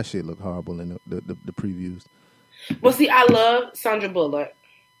want to see that shit. Look horrible in the previews. Well, see, I love Sandra Bullock,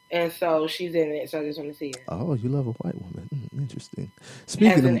 and so she's in it. So I just want to see her. Oh, you love a white woman? Interesting.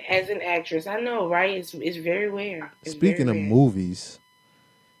 As an actress, I know, right? It's very rare. Speaking of movies,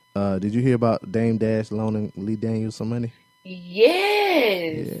 did you hear about Dame Dash loaning Lee Daniels some money?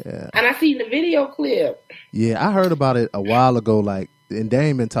 Yes. Yeah. And I seen the video clip. Yeah, I heard about it a while ago. Like, and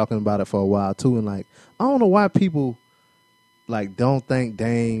Dame been talking about it for a while too. And like, I don't know why people like don't think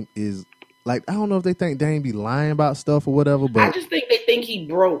Dame is like. I don't know if they think Dame be lying about stuff or whatever. But I just think they think he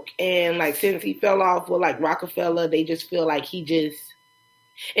broke, and like since he fell off with like Rockefeller, they just feel like he just.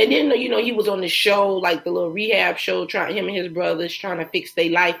 And then he was on the show, like the little rehab show, him and his brothers trying to fix their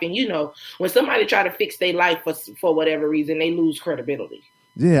life. And when somebody try to fix their life for whatever reason, they lose credibility.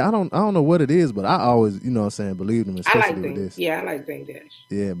 Yeah, I don't know what it is, but I always, believe them, especially with this. Yeah, I like Dame Dash.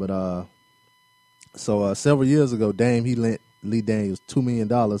 Yeah, but so several years ago, Dame he lent Lee Daniels $2 million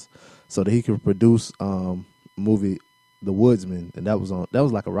so that he could produce movie The Woodsman, and that was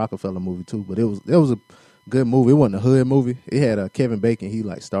like a Rockefeller movie too, but it was a good movie. It wasn't a hood movie. It had Kevin Bacon. He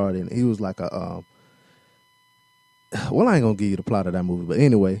like starred in it. He was like a well, I ain't gonna give you the plot of that movie, but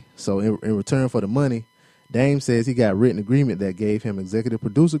anyway. So in return for the money, Dame says he got a written agreement that gave him executive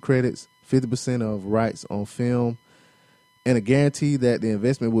producer credits, 50% of rights on film, and a guarantee that the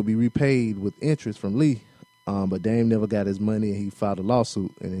investment would be repaid with interest from Lee. But Dame never got his money, and he filed a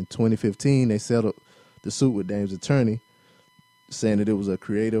lawsuit. And in 2015, they settled the suit with Dame's attorney, saying that it was a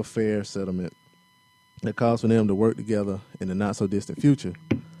creative, fair settlement that calls for them to work together in the not so distant future.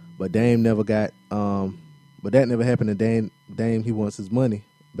 But Dame never got, but that never happened to Dame. He wants his money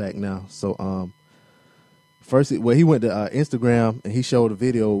back now. So first, he went to Instagram and he showed a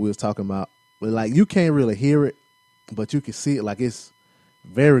video we was talking about. But like you can't really hear it, but you can see it. Like it's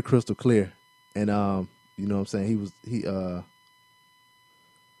very crystal clear. And you know what I'm saying? He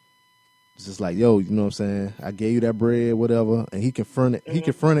just like, yo, you know what I'm saying? I gave you that bread, whatever. And he confronted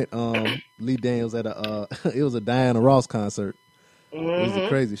Lee Daniels at it was a Diana Ross concert. Mm-hmm. It was the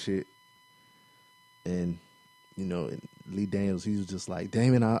crazy shit. And, and Lee Daniels, he was just like,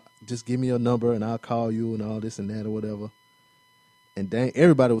 Damon, just give me your number and I'll call you and all this and that or whatever. And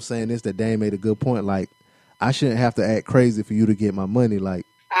everybody was saying this, that Dame made a good point. Like, I shouldn't have to act crazy for you to get my money. Like,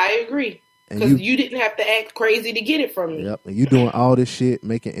 I agree. Because you didn't have to act crazy to get it from me. Yep, and you doing all this shit,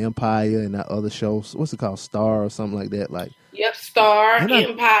 making Empire and that other show. What's it called? Star or something like that? Like, yep, Star,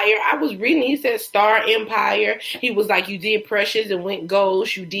 Empire. I was reading, he said Star, Empire. He was like, you did Precious and Went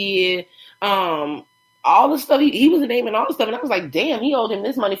Ghost. You did all the stuff. He was naming all the stuff. And I was like, damn, he owed him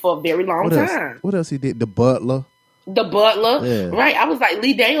this money for a very long time. What else he did? The Butler. Yeah. Right. I was like,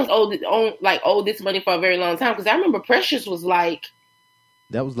 Lee Daniels owed this money for a very long time. Because I remember Precious was like,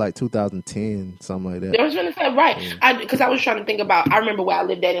 that was like 2010, something like that. I was trying to say, right. Because I was trying to think about, I remember where I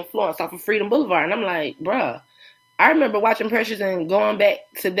lived at in Florence off of Freedom Boulevard. And I'm like, bruh, I remember watching Precious and going back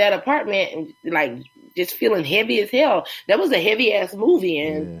to that apartment and like just feeling heavy as hell. That was a heavy ass movie.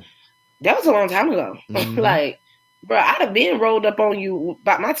 And that was a long time ago. Mm-hmm. Like, bruh, I'd have been rolled up on you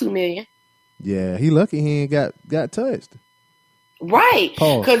about my $2 million. Yeah, he lucky he ain't got touched. Right.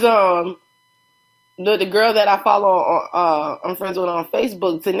 Because, the girl that I follow, I'm friends with on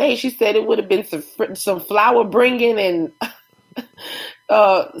Facebook, Tanae, she said it would have been some flower bringing and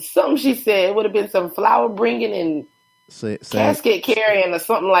something. She said it would have been some flower bringing and casket carrying or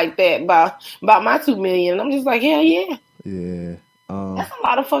something like that about my $2 million. And I'm just like, hell yeah, yeah. That's a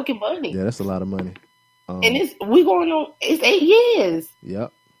lot of fucking money. Yeah, that's a lot of money. And it's 8 years.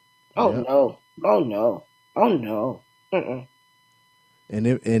 Yep. Oh no! Oh no! Oh no! Mm-mm.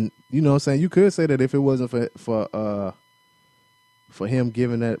 And you know what I'm saying, you could say that if it wasn't for him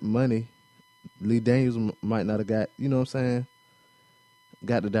giving that money, Lee Daniels might not have got, you know what I'm saying,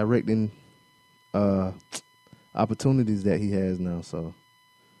 got the directing opportunities that he has now. So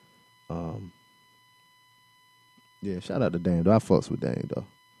yeah, shout out to Dame though. I fucks with Dame though.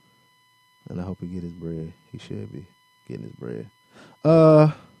 And I hope he get his bread. He should be getting his bread.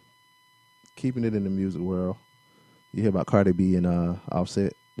 Keeping it in the music world. You hear about Cardi B and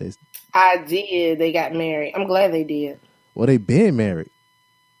Offset? I did. They got married. I'm glad they did. Well, they been married.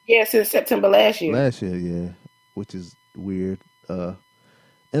 Yeah, since September last year. Last year, yeah, which is weird.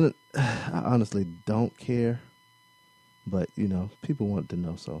 And I honestly don't care, but people want to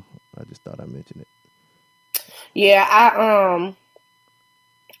know, so I just thought I'd mention it. Yeah,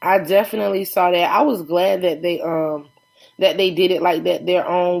 I definitely saw that. I was glad that they did it like that their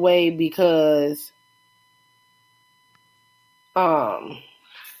own way because um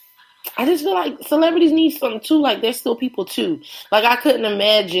I just feel like celebrities need something too. Like they're still people too. Like I couldn't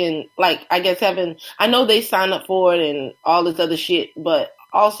imagine like I guess I know they signed up for it and all this other shit, but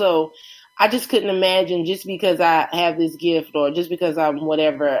also I just couldn't imagine just because I have this gift or just because I'm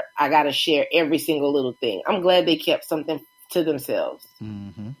whatever, I gotta share every single little thing. I'm glad they kept something to themselves.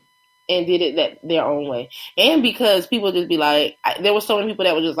 Mm-hmm. And did it their own way. And because people just be like, there were so many people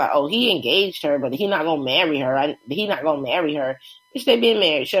that were just like, oh, he engaged her, but he not going to marry her. He not going to marry her. Bitch, they been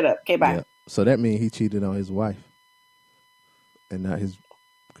married. Shut up. Okay, bye. Yeah. So that means he cheated on his wife and not his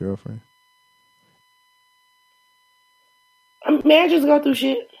girlfriend. Marriages go through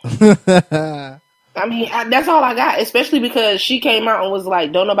shit. I mean, that's all I got, especially because she came out and was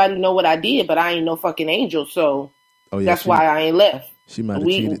like, don't nobody know what I did, but I ain't no fucking angel, so that's why I ain't left. She might have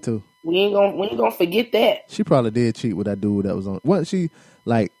cheated too. We ain't gonna forget that. She probably did cheat with that dude that was on. Wasn't she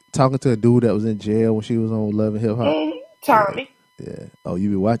like talking to a dude that was in jail when she was on Love and Hip Hop? Tommy. Yeah. Oh,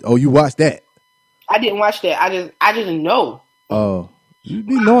 you watch? Oh, you watched that? I didn't watch that. I just know. Oh, you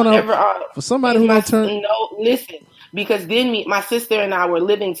be knowing for somebody who don't turn. No, listen. Because then my sister and I were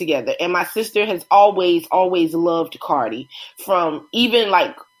living together, and my sister has always loved Cardi from even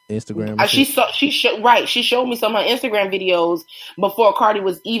like Instagram. She showed me some of her Instagram videos before Cardi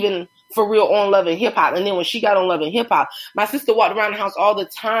was even for real on Love and Hip Hop, and then when she got on Love and Hip Hop, my sister walked around the house all the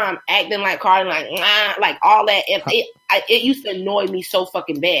time acting like Cardi, like all that, and it used to annoy me so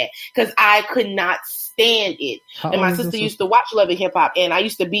fucking bad because I could not stand it. And my sister used to watch Love and Hip Hop, and I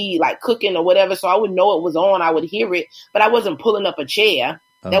used to be like cooking or whatever, so I would know it was on, I would hear it, but I wasn't pulling up a chair.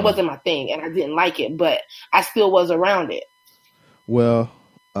 That wasn't my thing, and I didn't like it, but I still was around it. Well,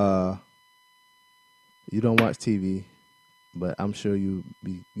 you don't watch TV, but I'm sure you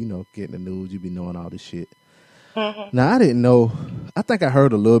be, getting the news. You be knowing all this shit. Mm-hmm. Now, I didn't know. I think I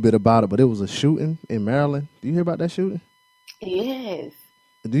heard a little bit about it, but it was a shooting in Maryland. Do you hear about that shooting? Yes.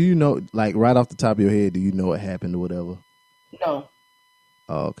 Do you know, like right off the top of your head, do you know what happened or whatever? No.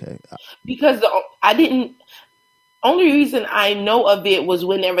 Oh, okay. Because I didn't. Only reason I know of it was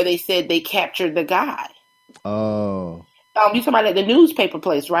whenever they said they captured the guy. Oh. You talking about at the newspaper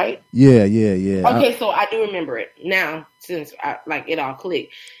place, right? Yeah. Okay, so I do remember it now since it all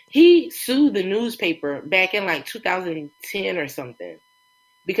clicked. He sued the newspaper back in like 2010 or something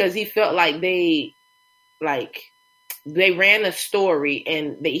because he felt like they ran a story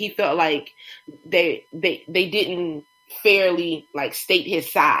and he felt like they didn't fairly like state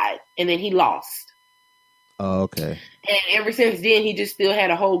his side, and then he lost. Oh, okay. And ever since then, he just still had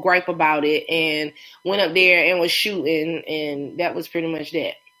a whole gripe about it and went up there and was shooting, and that was pretty much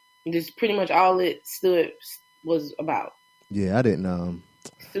that. Just pretty much all it was about. Yeah, I didn't.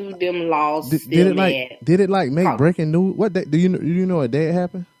 Sued them, lost. Did it make breaking news? What day, do you know what day it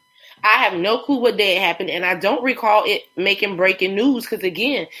happened? I have no clue what day it happened, and I don't recall it making breaking news because,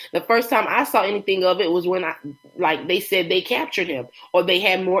 again, the first time I saw anything of it was when they said they captured him or they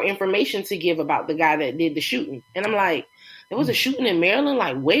had more information to give about the guy that did the shooting. And I'm like, there was a shooting in Maryland?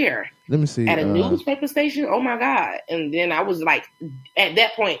 Like, where? Let me see. At a newspaper station? Oh, my God. And then I was like, at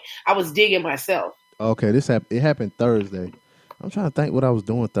that point, I was digging myself. Okay, it happened Thursday. I'm trying to think what I was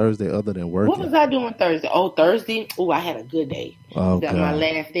doing Thursday other than working. What was I doing Thursday? Oh, Thursday? Oh, I had a good day. Oh, got God. my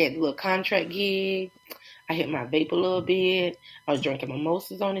last day at the little contract gig. I hit my vape a little bit. I was drinking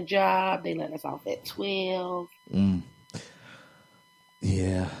mimosas on the job. They let us off at 12.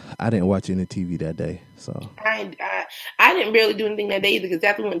 Yeah, I didn't watch any TV that day, so I didn't barely do anything that day either because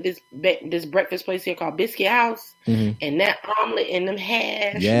after we went to this breakfast place here called Biscuit House, and that omelet and them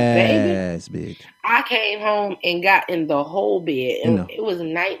hash, yes, baby, bitch. I came home and got in the whole bed, and it was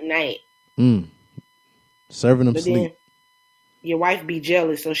night. Serving them sleep. Then your wife be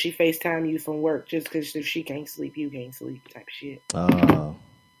jealous, so she FaceTime you from work just because if she can't sleep, you can't sleep, type shit. Oh,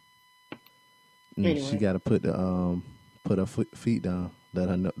 anyway. She got to put her feet down.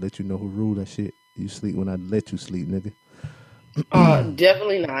 Let you know who rule that shit. You sleep when I let you sleep, nigga.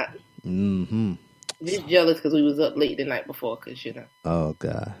 Definitely not. Mm-hmm. Just jealous because we was up late the night before, because Oh,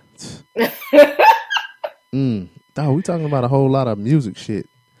 God. Oh, we talking about a whole lot of music shit.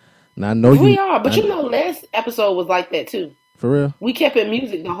 Now I know we are, but last episode was like that too. For real? We kept it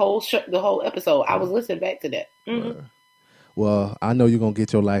music the whole episode. I was listening back to that. Mm-hmm. Well, I know you're gonna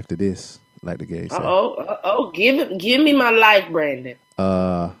get your life to this, like the gay said. Give me my life, Brandon.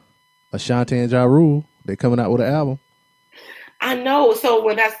 Ashanti and Ja Rule, they coming out with an album. I know. So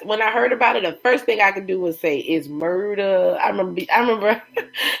when I heard about it, the first thing I could do was say is murder. I remember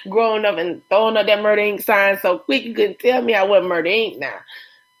growing up and throwing up that Murder Inc. sign so quick you couldn't tell me I wasn't Murder Inc. Now.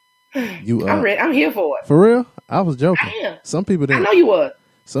 I'm here for it. For real? I was joking. I am. Some people didn't. I know you was.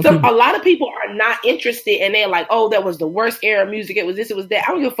 A lot of people are not interested, and they're like, "Oh, that was the worst era of music. It was this, it was that."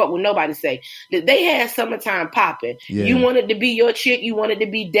 I don't give a fuck what nobody say. That they had Summertime popping. Yeah. You wanted to be your chick. You wanted to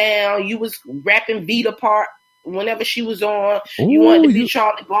be down. You was rapping Vita Part whenever she was on. Ooh, you wanted to be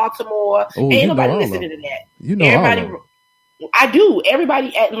Charlotte Baltimore. Ain't nobody listening to that. You know, everybody. I do.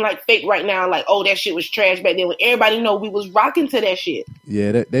 Everybody acting like fake right now. Like, oh, that shit was trash back then. When everybody know we was rocking to that shit.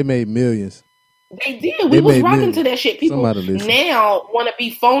 Yeah, they made millions. They did. We was rocking to that shit. People now want to be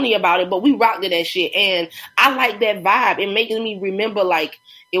phony about it, but we rocked to that shit. And I like that vibe. It makes me remember like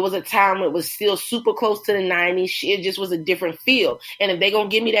it was a time when it was still super close to the 90s. It just was a different feel. And if they going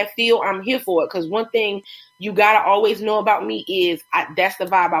to give me that feel, I'm here for it. Because one thing you got to always know about me is that's the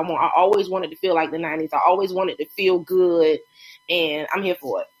vibe I want. I always wanted to feel like the 90s. I always wanted to feel good. And I'm here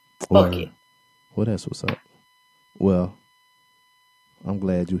for it. Fuck it. Well, that's what's up. Well, I'm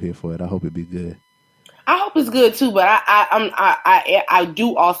glad you're here for it. I hope it be good. I hope it's good too, but I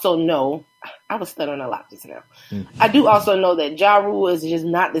do also know I was stuttering a lot just now. I do also know that Ja Rule is just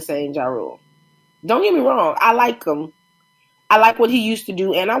not the same Ja Rule. Don't get me wrong. I like him. I like what he used to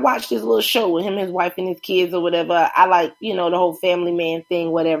do, and I watched his little show with him, his wife, and his kids or whatever. I like, the whole family man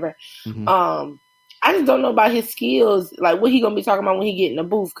thing, whatever. Mm-hmm. I just don't know about his skills, like what he gonna be talking about when he get in the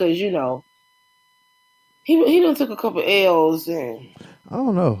booth, because he done took a couple L's and. I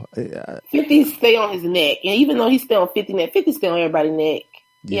don't know. 50 stay on his neck. And even though he's still on 50 neck, 50 stay on everybody's neck.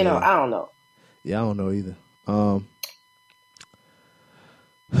 Yeah. I don't know. Yeah, I don't know either.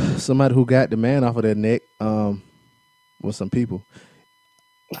 Somebody who got the man off of their neck was some people.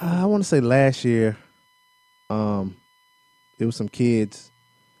 I want to say last year, it was some kids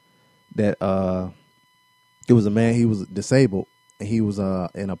that it was a man, he was disabled, and he was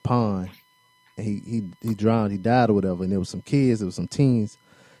in a pond. He drowned, he died or whatever, and there was some kids, there was some teens,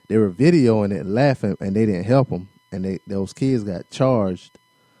 they were videoing it, laughing, and they didn't help him, and those kids got charged,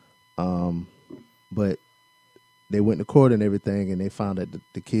 but they went to court and everything, and they found that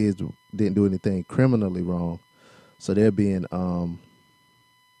the kids didn't do anything criminally wrong, so they're being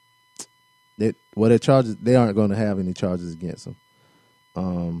their charges, they aren't going to have any charges against them.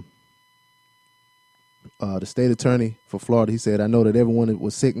 The state attorney for Florida, he said, "I know that everyone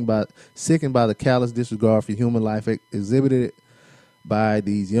was sickened by the callous disregard for human life exhibited by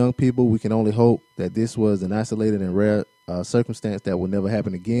these young people. We can only hope that this was an isolated and rare circumstance that will never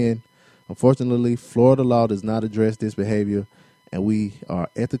happen again. Unfortunately, Florida law does not address this behavior, and we are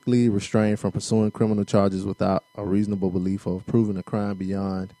ethically restrained from pursuing criminal charges without a reasonable belief of proving a crime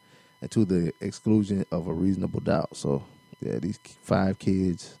beyond and to the exclusion of a reasonable doubt." So, yeah, these 5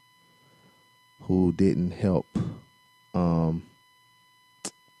 kids who didn't help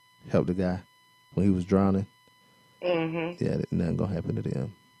the guy when he was drowning. Mm-hmm. Yeah, nothing gonna happen to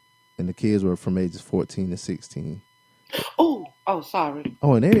them. And the kids were from ages 14 to 16. Oh, sorry.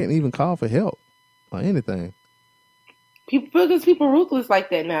 Oh, and they didn't even call for help or anything. Because people are ruthless like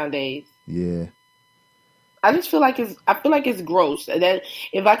that nowadays. Yeah. I just feel like it's gross. That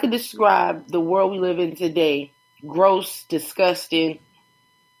if I could describe the world we live in today, gross, disgusting.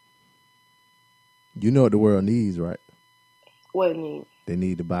 You know what the world needs, right? What it needs? They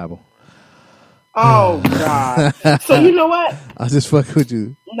need the Bible. Oh, God. So you know what? I just fucking with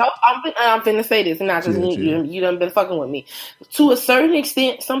you. No, I'm finna say this, not because you done been fucking with me. To a certain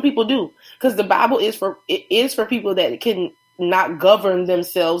extent, some people do. Because the Bible is for people that can not govern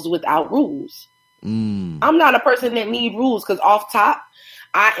themselves without rules. I'm not a person that need rules, because off top,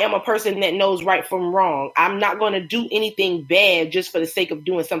 I am a person that knows right from wrong. I'm not going to do anything bad just for the sake of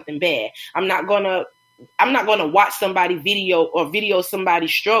doing something bad. I'm not going to watch somebody video somebody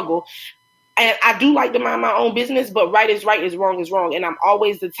struggle. And I do like to mind my own business, but right is right, is wrong. And I'm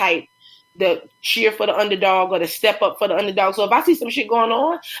always the type that cheer for the underdog or to step up for the underdog. So if I see some shit going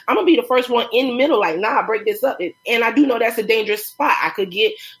on, I'm going to be the first one in the middle, like, nah, break this up. And I do know that's a dangerous spot. I could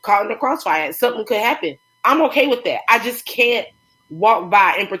get caught in the crossfire. Something could happen. I'm okay with that. I just can't walk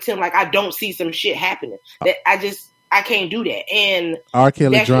by and pretend like I don't see some shit happening. That I can't do that. And R.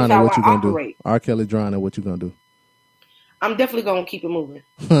 Kelly drowning, what you gonna do? R. Kelly drowning, what you gonna do? I'm definitely gonna keep it moving.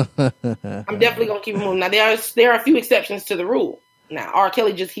 Now there are a few exceptions to the rule. Now R.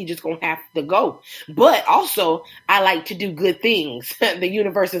 Kelly he just gonna have to go. But also I like to do good things. The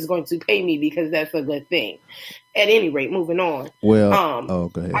universe is going to pay me because that's a good thing. At any rate, moving on. Well,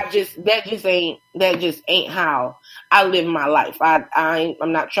 go ahead. That just ain't how I live my life. I'm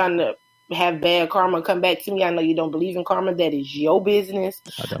not trying to have bad karma come back to me. I know you don't believe in karma. That is your business.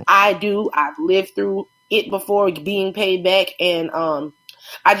 I don't. I do. I've lived through it before being paid back, and I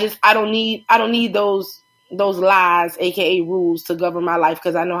don't need those lies, aka rules, to govern my life,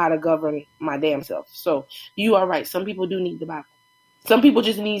 because I know how to govern my damn self. So you are right. Some people do need the Bible. Some people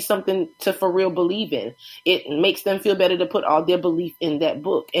just need something to for real believe in. It makes them feel better to put all their belief in that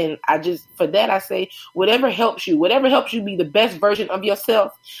book. And for that, I say, whatever helps you be the best version of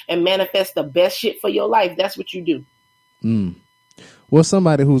yourself and manifest the best shit for your life, that's what you do. Well,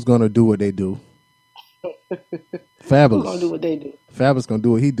 somebody who's going to do what they do. Fabulous. Who's going to do what they do? Fabulous going to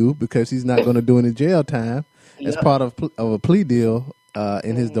do what he do, because he's not going to do any jail time as part of a plea deal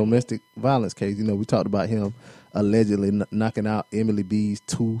in his domestic violence case. You know, we talked about him allegedly knocking out Emily B's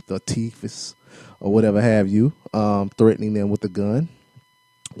tooth or teeth or whatever have you, threatening them with a gun.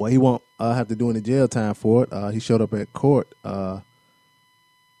 Well, he won't have to do any jail time for it. He showed up at court. What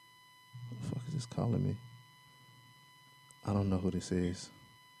the fuck is this calling me? I don't know who this is.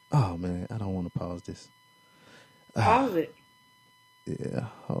 Oh, man, I don't want to pause this. Pause it. Yeah,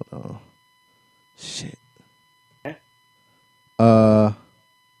 hold on. Shit.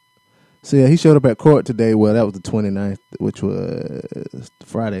 So yeah, he showed up at court today. Well, that was the 29th, which was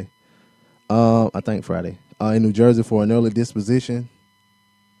Friday. I think Friday. In New Jersey for an early disposition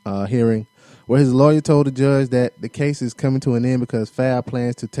hearing, where his lawyer told the judge that the case is coming to an end because Fab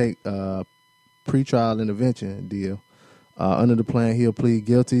plans to take a pretrial intervention deal. Under the plan, he'll plead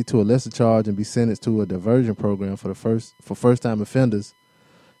guilty to a lesser charge and be sentenced to a diversion program for first-time offenders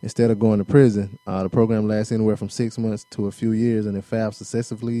instead of going to prison. The program lasts anywhere from 6 months to a few years, and if Fab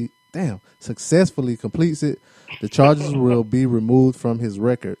successfully completes it, the charges will be removed from his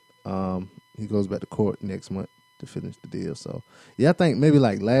record. He goes back to court next month to finish the deal. So, yeah, I think maybe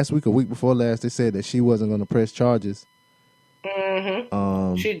like last week or week before last, they said that she wasn't going to press charges.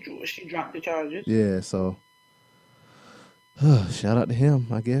 Mm-hmm. She dropped the charges. Yeah, so shout out to him,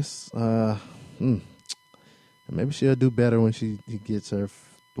 I guess. Maybe she'll do better when he gets her.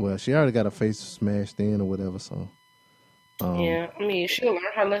 Well, she already got her face smashed in or whatever. So yeah, I mean, she'll learn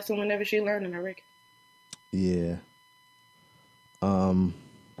her lesson whenever she learns it, I reckon. Yeah.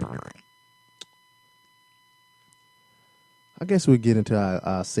 I guess we'll get into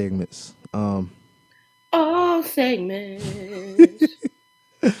our segments. All segments.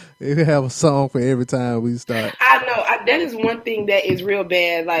 You have a song for every time we start. I know that is one thing that is real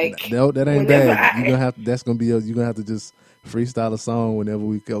bad. Like, no, that ain't bad. You're gonna have to. That's gonna be. You're gonna have to just freestyle a song whenever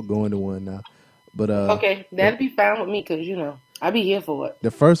we go into one now. But okay, that'd be fine with me because I be here for it. The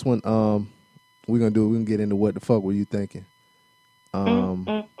first one, we're gonna get into what the fuck were you thinking?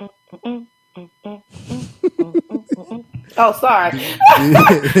 Oh, sorry. Go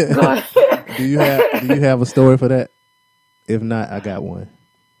ahead. Do you have a story for that? If not, I got one.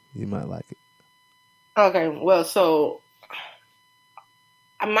 You might like it. Okay, well, so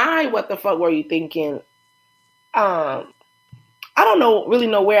my what the fuck were you thinking? I don't really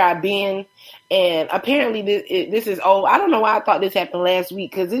know where I've been, and apparently this is old. I don't know why I thought this happened last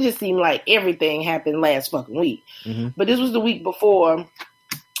week because it just seemed like everything happened last fucking week. Mm-hmm. But this was the week before.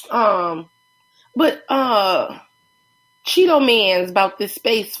 Cheeto Man's about this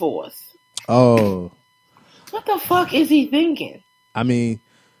Space Force. Oh. What the fuck is he thinking? I mean,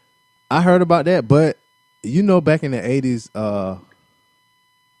 I heard about that, but back in the 80s,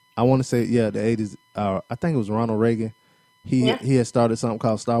 I want to say, the 80s, I think it was Ronald Reagan. He had started something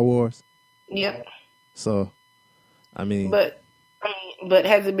called Star Wars. Yep. So, But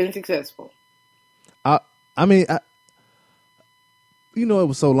has it been successful? It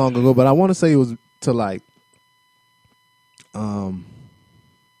was so long ago, but I want to say it was to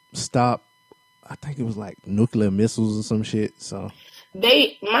stop. I think it was like nuclear missiles or some shit. So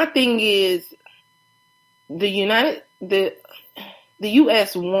my thing is the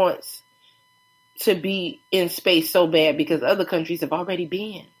U.S. wants to be in space so bad because other countries have already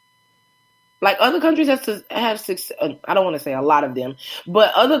been. Like other countries have success. I don't want to say a lot of them,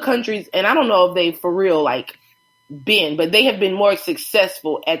 but other countries, and I don't know if they for real been, but they have been more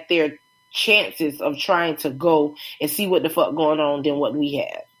successful at their chances of trying to go and see what the fuck going on than what we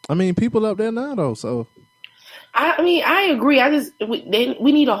have. I mean, people up there now though. So I agree.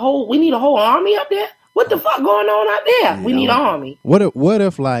 We need a whole army up there. What the fuck going on out there? Yeah, we need an army. What if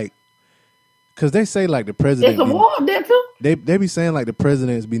because they say the president. There's a war up there too. They be saying the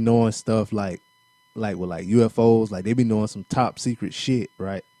presidents be knowing stuff with UFOs. They be knowing some top secret shit,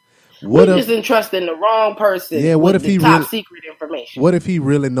 right? We're just entrusting the wrong person. Yeah, what if he top secret information? What if he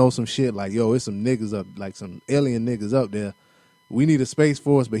really knows some shit? It's some niggas up, some alien niggas up there. We need a Space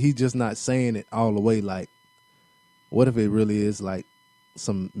Force, but he's just not saying it all the way. What if it really is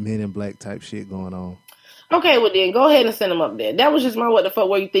some Men in Black type shit going on. Okay, well then go ahead and send them up there. That was just my what the fuck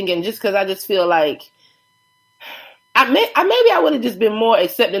were you thinking? Just because I just feel like maybe I would have just been more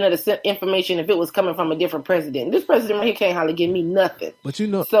accepting of the information if it was coming from a different president. This president right here can't hardly give me nothing. But you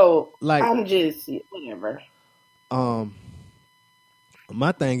know, so like I'm just whatever.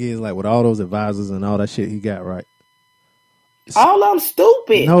 My thing is like with all those advisors and all that shit he got right. All of them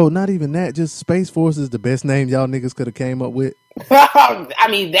stupid. No, not even that. Just Space Force is the best name y'all niggas could have came up with. I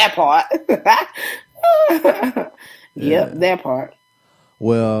mean that part. Yep, that part.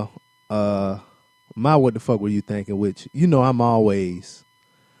 Well, my what the fuck were you thinking? Which you know, I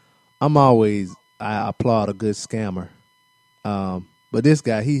applaud a good scammer. But this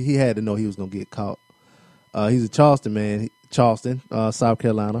guy, he had to know he was gonna get caught. He's a Charleston man, South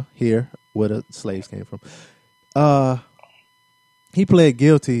Carolina, here where the slaves came from. He pled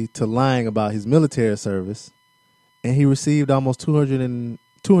guilty to lying about his military service, and he received almost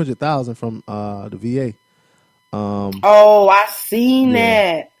 $200,000 from the VA. I seen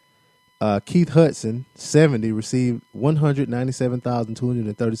that. Keith Hudson, 70, received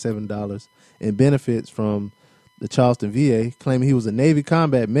 $197,237 in benefits from the Charleston VA, claiming he was a Navy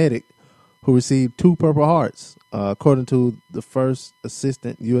combat medic who received 2 Purple Hearts, according to the first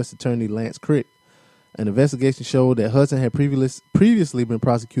assistant U.S. Attorney Lance Crick. An investigation showed that Hudson had previously been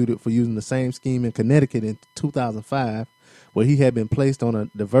prosecuted for using the same scheme in Connecticut in 2005, where he had been placed on a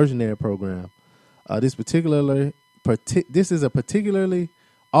diversionary program. This is a particularly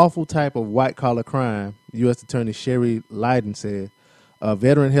awful type of white-collar crime, U.S. Attorney Sherry Lydon said.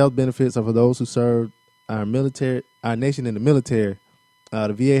 Veteran health benefits are for those who served our nation in the military.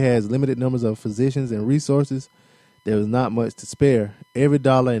 The VA has limited numbers of physicians and resources. There is not much to spare. Every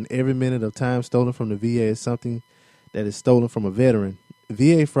dollar and every minute of time stolen from the VA is something that is stolen from a veteran.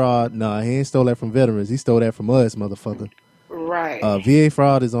 VA fraud, he ain't stole that from veterans. He stole that from us, motherfucker. Right. VA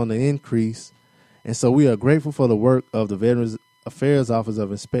fraud is on the increase, and so we are grateful for the work of the Veterans Affairs Office of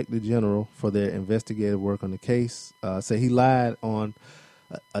Inspector General for their investigative work on the case. Say he lied on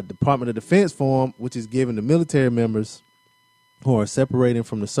a Department of Defense form, which is given to military members who are separating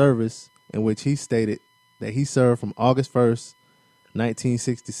from the service, in which he stated that he served from August 1st,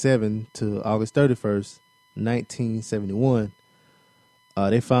 1967 to August 31st, 1971.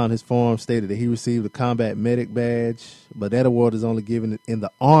 They found his form stated that he received a combat medic badge, but that award is only given in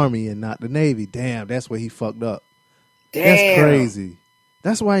the Army and not the Navy. Damn, that's where he fucked up. Damn. That's crazy.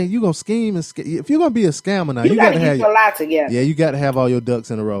 That's why you gonna scheme and if you're gonna be a scammer now, you gotta have a lot together. Yeah, you gotta have all your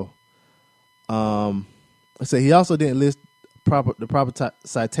ducks in a row. So he also didn't list the proper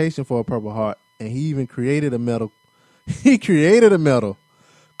citation for a Purple Heart, and he even created a medal. He created a medal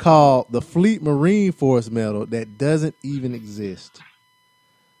called the Fleet Marine Force Medal that doesn't even exist.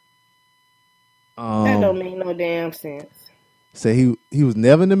 That don't make no damn sense. So he was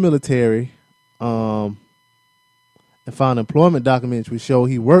never in the military. And found employment documents which show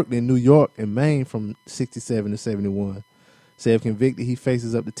he worked in New York and Maine from 67 to 71. Say if convicted, he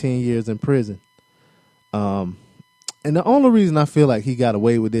faces up to 10 years in prison. And the only reason I feel like he got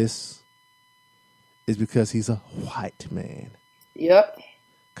away with this is because he's a white man. Yep.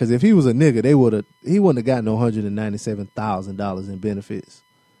 Because if he was a nigga, he wouldn't have gotten no $197,000 in benefits.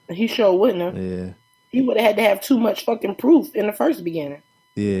 He sure wouldn't have. Yeah. He would have had to have too much fucking proof in the first beginning.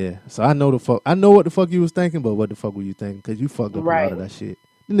 Yeah, so I know what the fuck you was thinking, but what the fuck were you thinking? Because you fucked up a lot of that shit.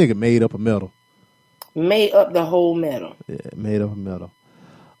 The nigga made up a medal. Made up the whole medal. Yeah, made up a medal.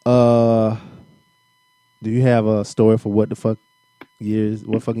 Do you have a story for what fucking year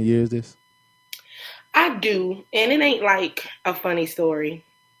is this? I do, and it ain't like a funny story.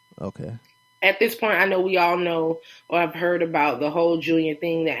 Okay. At this point, I know we all know or have heard about the whole Julian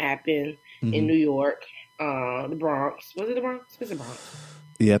thing that happened in New York, the Bronx. Was it the Bronx? It was the Bronx.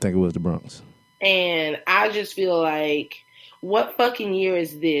 Yeah, I think it was the Bronx. And I just feel like, what fucking year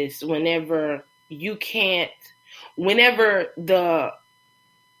is this whenever the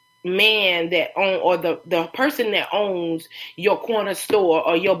man that or the person that owns your corner store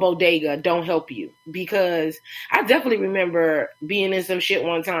or your bodega don't help you? Because I definitely remember being in some shit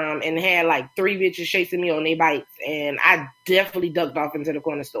one time and had like 3 bitches chasing me on their bikes, and I definitely ducked off into the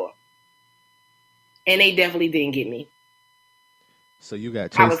corner store. And they definitely didn't get me. So you got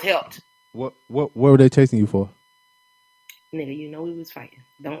chased. I was helped. What were they chasing you for? Nigga, you know we was fighting.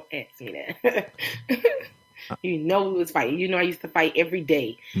 Don't ask me that. You know we was fighting. You know I used to fight every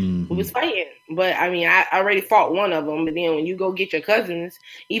day. We was fighting. But, I mean, I already fought one of them. But then when you go get your cousins,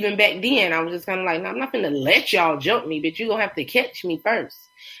 even back then, I was just kind of like, no, I'm not going to let y'all jump me, but you're going to have to catch me first.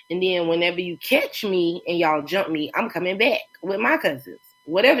 And then whenever you catch me and y'all jump me, I'm coming back with my cousins.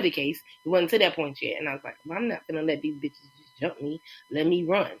 Whatever the case, it wasn't to that point yet. And I was like, well, I'm not going to let these bitches just jump me. Let me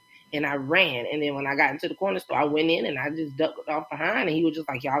run. And I ran. And then when I got into the corner store, I went in and I just ducked off behind. And he was just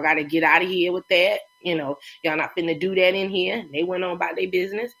like, y'all got to get out of here with that. You know, y'all not finna do that in here. And they went on about their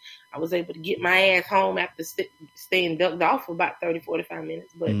business. I was able to get my ass home after staying ducked off for about 30, 45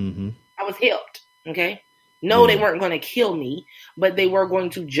 minutes. But I was helped, okay? No, they weren't going to kill me, but they were going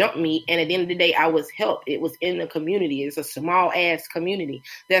to jump me. And at the end of the day, I was helped. It was in the community. It's a small-ass community.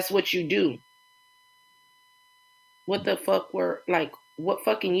 That's what you do. What the fuck what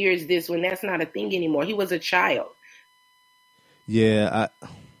fucking year is this when that's not a thing anymore? He was a child. Yeah,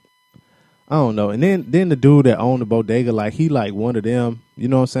 I don't know. And then the dude that owned the bodega, like he like one of them, you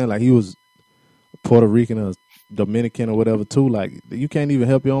know what I'm saying? Like he was Puerto Rican or Dominican or whatever too. Like you can't even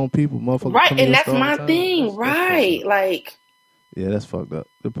help your own people, motherfucker. Right, and that's my thing, right? Like, yeah, that's fucked up.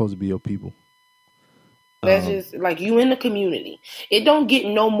 They're supposed to be your people. That's just like you in the community. It don't get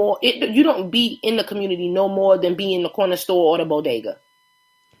no more. You don't be in the community no more than be in the corner store or the bodega.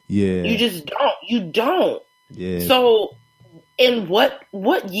 Yeah, you just don't. You don't. Yeah. So, and what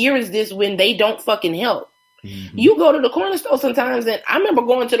year is this when they don't fucking help? You go to the corner store sometimes, and I remember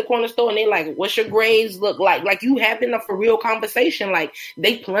going to the corner store and they like, "What's your grades look like?" Like you having a for real conversation, like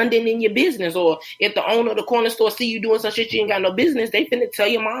they plunging in your business, or if the owner of the corner store see you doing some shit you ain't got no business, they finna tell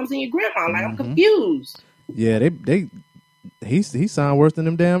your moms and your grandma. Like I'm confused. Yeah, he sound worse than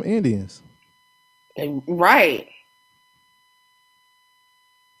them damn Indians. Right.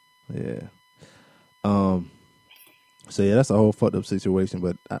 Yeah. So yeah, that's a whole fucked up situation.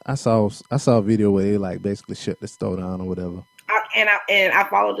 But I saw a video where they like basically shut the store down or whatever. I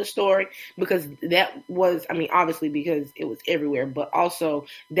followed the story because that was, I mean, obviously because it was everywhere, but also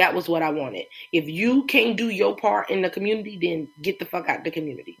that was what I wanted. If you can't do your part in the community, then get the fuck out the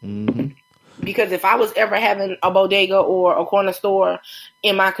community. Because if I was ever having a bodega or a corner store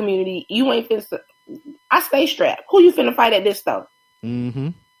in my community, you ain't finna. I stay strapped. Who you finna fight at this store?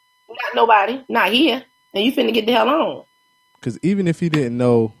 Not nobody. Not here. And you finna get the hell on. Because even if he didn't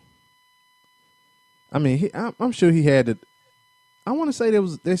know, I mean, I'm sure he had to. I want to say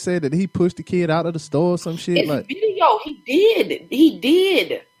they said that he pushed the kid out of the store or some shit. It's like video.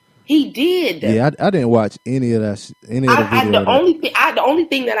 He did. Yeah, I didn't watch any of that. The only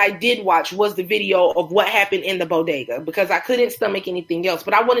thing that I did watch was the video of what happened in the bodega because I couldn't stomach anything else.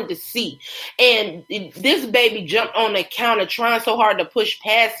 But I wanted to see. And this baby jumped on the counter trying so hard to push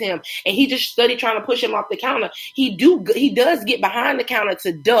past him, and he just studied trying to push him off the counter. He does get behind the counter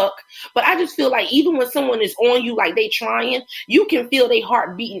to duck, but I just feel like even when someone is on you, like they trying, you can feel their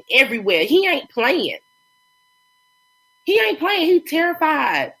heart beating everywhere. He ain't playing. He's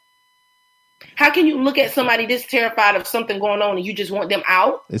terrified. How can you look at somebody this terrified of something going on and you just want them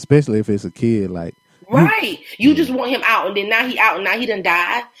out? Especially if it's a kid, like right. You just want him out, and then now he out, and now he done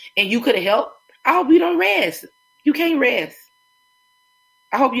died, and you could have helped. I hope you don't rest. You can't rest.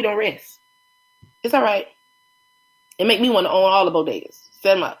 I hope you don't rest. It's all right. It make me want to own all the bodegas.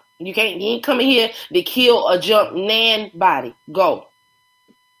 Set them up. You ain't coming here to kill or jump nan body. Go.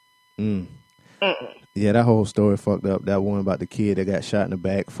 Yeah, that whole story fucked up. That one about the kid that got shot in the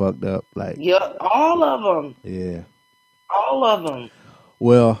back fucked up. Like, yeah, all of them. Yeah, all of them.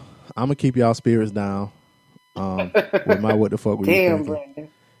 Well, I'm gonna keep y'all spirits down. With my what the fuck were you thinking? Brandon.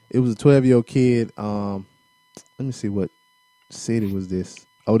 It was a 12-year-old kid. Let me see what city was this.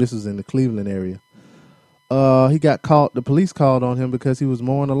 Oh, this was in the Cleveland area. He got caught. The police called on him because he was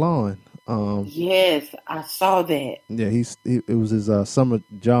mowing the lawn. Yes, I saw that. Yeah, it was his summer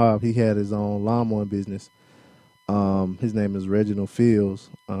job. He had his own lawn mowing business. His name is Reginald Fields.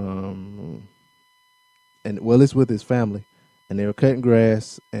 And well, it's with his family, and they were cutting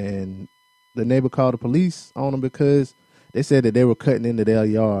grass, and the neighbor called the police on them because they said that they were cutting into their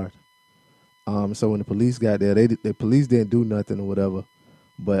yard. So when the police got there, the police didn't do nothing or whatever,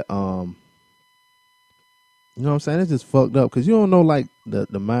 but you know what I'm saying? It's just fucked up because you don't know like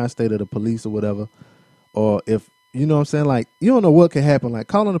the mind state of the police or whatever, or if you know what I'm saying, like you don't know what could happen. Like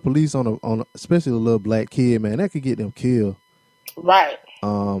calling the police on especially a little black kid, man, that could get them killed. Right.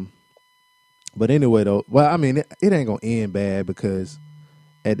 But anyway though, well, I mean it ain't gonna end bad because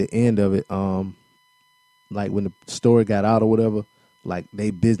at the end of it, like when the story got out or whatever, like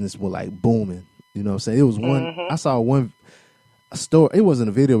they business was like booming. You know what I'm saying? It was one. I saw a story. It wasn't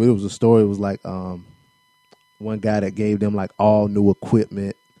a video, but it was a story. It was like one guy that gave them like all new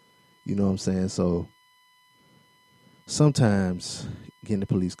equipment, you know what I'm saying? So sometimes getting the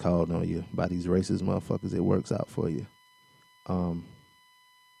police called on you by these racist motherfuckers, it works out for you.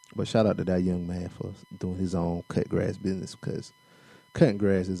 But shout out to that young man for doing his own cut grass business because cutting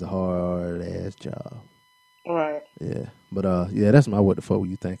grass is a hard ass job. Right. Yeah. But yeah, that's my what the fuck were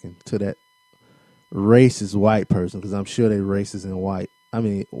you thinking to that racist white person, because I'm sure they racist and white. I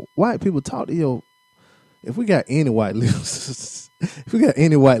mean, white people talk to your. If we got any white listeners,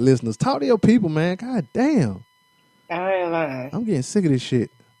 talk to your people, man. God damn. I ain't lying. I'm getting sick of this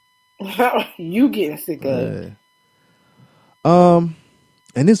shit. You getting sick of it. And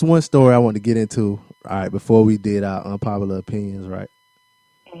this one story I want to get into, all right, before we did our unpopular opinions, right?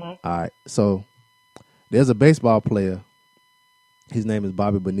 Mm-hmm. All right, so there's a baseball player. His name is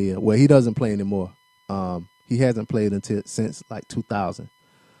Bobby Bonilla. Well, he doesn't play anymore. He hasn't played since like 2000.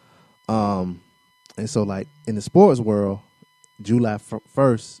 And so like in the sports world, July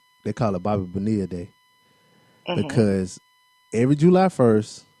 1st, they call it Bobby Bonilla Day. Mm-hmm. Because every July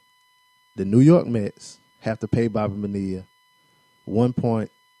 1st, the New York Mets have to pay Bobby Bonilla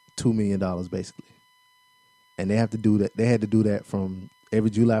 $1.2 million basically. And they have to do that. They had to do that from every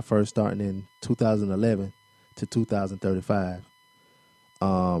July 1st starting in 2011 to 2035.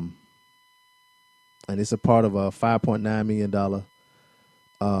 And it's a part of a $5.9 million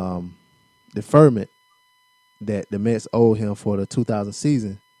deferment that the Mets owe him for the 2000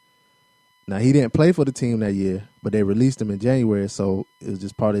 season. Now, he didn't play for the team that year, but they released him in January, so it was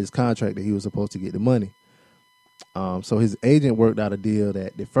just part of his contract that he was supposed to get the money. So his agent worked out a deal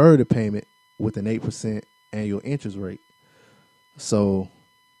that deferred the payment with an 8% annual interest rate. So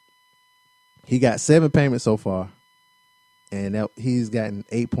he got 7 payments so far, and he's gotten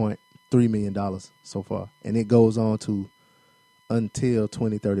 $8.3 million so far, and it goes on to until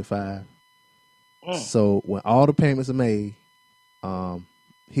 2035. So when all the payments are made,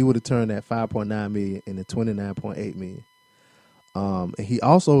 he would have turned that $5.9 million into $29.8 million. And he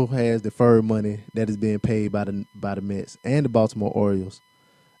also has deferred money that is being paid by the Mets and the Baltimore Orioles,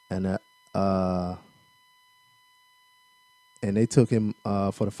 and they took him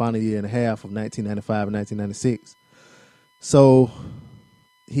for the final year and a half of 1995 and 1996. So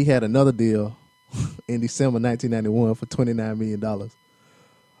he had another deal in December 1991 for $29 million.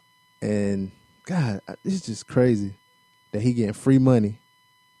 And God, it's just crazy that he getting free money.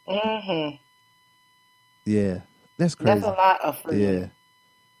 Mm-hmm. Yeah, that's crazy. That's a lot of free money. Yeah.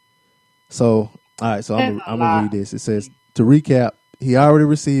 So, all right, so I'm going to read this. It says, to recap, he already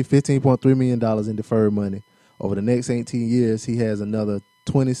received $15.3 million in deferred money. Over the next 18 years, he has another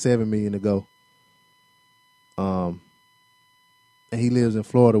 $27 million to go. And he lives in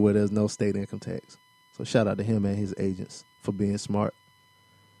Florida where there's no state income tax. So shout out to him and his agents for being smart.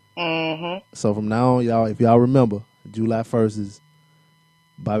 Mm-hmm. So from now on, y'all, if y'all remember, July 1st is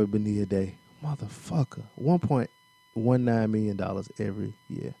Bobby Bonilla Day. Motherfucker. $1.19 million every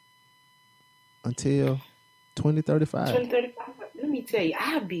year. Until 2035. 2035. Let me tell you,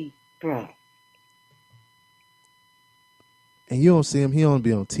 bro. And you don't see him. He don't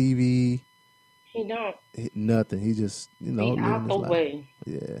be on TV. He don't. Nothing. He just, He out the way.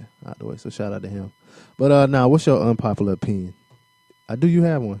 Yeah, out the way. So shout out to him. But now, what's your unpopular opinion? Do you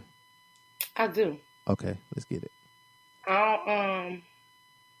have one? I do. Okay, let's get it. I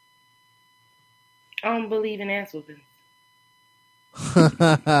don't believe in ass whoopings.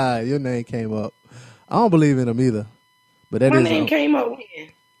 Your name came up. I don't believe in them either. But my name came up when?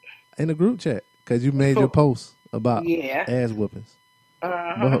 In the group chat, because you made your post about ass whoopings.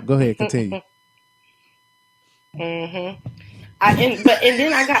 Go ahead, continue. Mm-hmm. And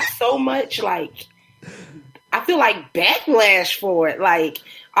then I got so much like, I feel like backlash for it. Like,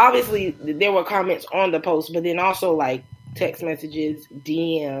 obviously there were comments on the post, but then also like text messages,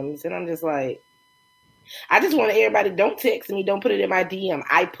 DMs, and I'm just like, I just want everybody, don't text me, don't put it in my DM.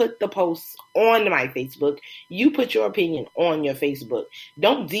 I put the posts on my Facebook. You put your opinion on your Facebook.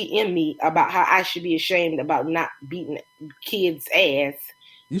 Don't DM me about how I should be ashamed about not beating kids' ass.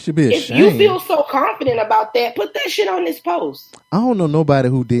 You should be ashamed. If you feel so confident about that, put that shit on this post. I don't know nobody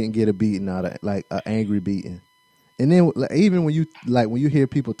who didn't get a beating out of, like, an angry beating. And then like, even when you hear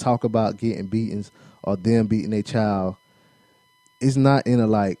people talk about getting beatings or them beating their child, it's not in a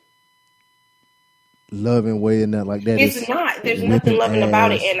like loving way and nothing like that. It's not. There's nothing loving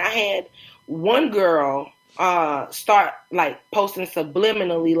about it. And I had one girl start like posting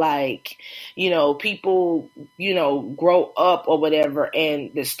subliminally, like, people, grow up or whatever,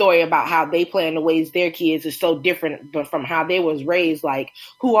 and the story about how they plan to raise their kids is so different from how they was raised. Like,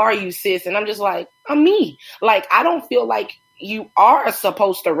 who are you, sis? And I'm just like, I'm me. Like, I don't feel like you are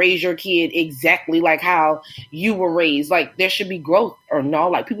supposed to raise your kid exactly like how you were raised. Like, there should be growth, or no,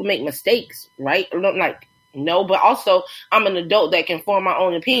 like, people make mistakes, right? Like, no, but also I'm an adult that can form my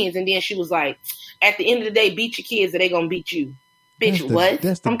own opinions. And then she was like, at the end of the day, beat your kids or they gonna beat you. Bitch, what?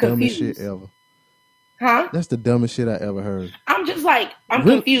 That's the dumbest shit ever. Huh? That's the dumbest shit I ever heard. I'm just like, I'm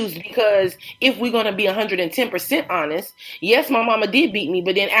Really? confused because if we're going to be 110% honest, yes, my mama did beat me,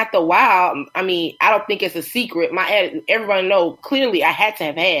 but then after a while, I mean, I don't think it's a secret. Everyone know clearly I had to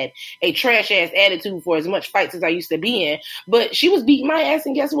have had a trash ass attitude for as much fights as I used to be in, but she was beating my ass,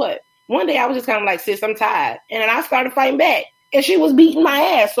 and guess what? One day I was just kind of like, sis, I'm tired. And then I started fighting back, and she was beating my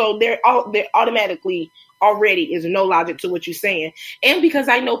ass. So there automatically already is no logic to what you're saying. And because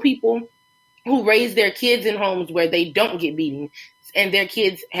I know people who raise their kids in homes where they don't get beaten, and their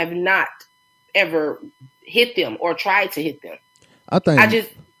kids have not ever hit them or tried to hit them.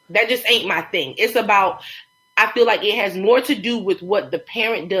 That just ain't my thing. It's about, I feel like it has more to do with what the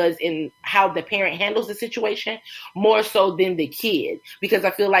parent does and how the parent handles the situation, more so than the kid. Because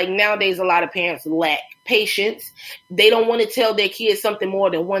I feel like nowadays a lot of parents lack patience. They don't want to tell their kids something more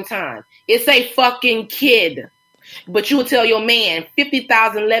than one time. It's a fucking kid. But you will tell your man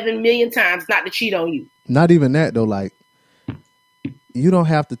 50,000, 11 million times not to cheat on you. Not even that, though. Like, you don't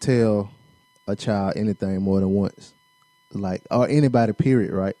have to tell a child anything more than once. Like, or anybody,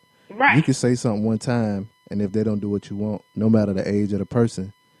 period, right? Right. You can say something one time, and if they don't do what you want, no matter the age of the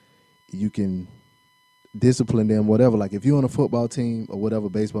person, you can discipline them, whatever. Like, if you're on a football team or whatever,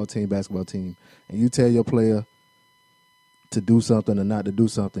 baseball team, basketball team, and you tell your player to do something or not to do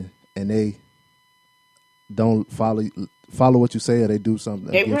something, and they don't follow what you say, or they do something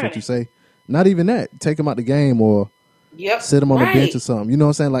against what you say. Not even that. Take them out the game or sit them on the bench or something. You know what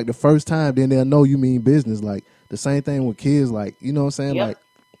I'm saying? Like the first time, then they'll know you mean business. Like the same thing with kids. Like, you know what I'm saying? Yep. Like,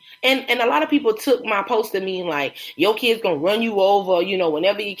 and a lot of people took my post to mean like your kid's gonna run you over. You know,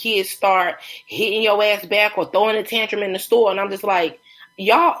 whenever your kids start hitting your ass back or throwing a tantrum in the store, and I'm just like,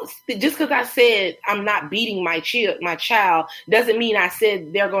 y'all, just because I said I'm not beating my child doesn't mean I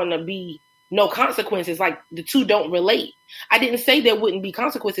said they're gonna be no consequences. Like the two don't relate. I didn't say there wouldn't be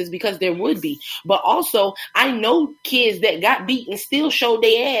consequences because there would be. But also, I know kids that got beat and still showed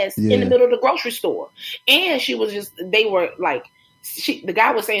their ass in the middle of the grocery store. And the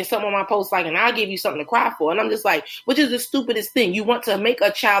guy was saying something on my post like, and I'll give you something to cry for. And I'm just like, which is the stupidest thing? You want to make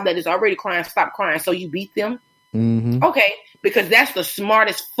a child that is already crying stop crying, so you beat them? Mm-hmm. Okay, because that's the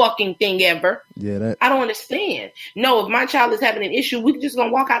smartest fucking thing ever. Yeah, I don't understand. No, if my child is having an issue, we're just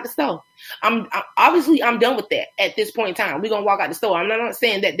gonna walk out the store. I'm done with that at this point in time. We're gonna walk out the store. I'm not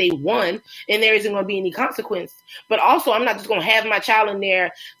saying that they won and there isn't gonna be any consequence, but also I'm not just gonna have my child in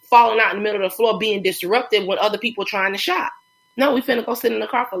there falling out in the middle of the floor being disruptive when other people are trying to shop. No, we finna go sit in the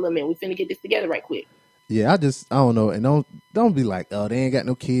car for a little minute. We finna get this together right quick. Yeah, I don't know, and don't be like, oh, they ain't got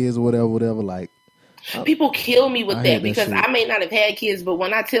no kids or whatever. Like, people kill me with that because I may not have had kids, but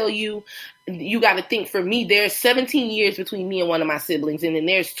when I tell you, you got to think, for me, there's 17 years between me and one of my siblings, and then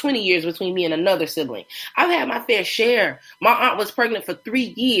there's 20 years between me and another sibling. I've had my fair share. My aunt was pregnant for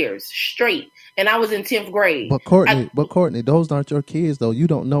 3 years straight, and I was in 10th grade. But Courtney, those aren't your kids, though. You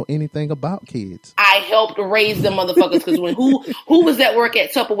don't know anything about kids. I helped raise them motherfuckers because when who was at work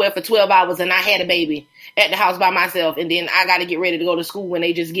at Tupperware for 12 hours and I had a baby at the house by myself, and then I got to get ready to go to school when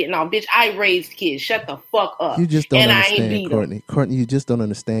they just getting off. Bitch, I raised kids. Shut the fuck up. You just don't understand, Courtney. Courtney, you just don't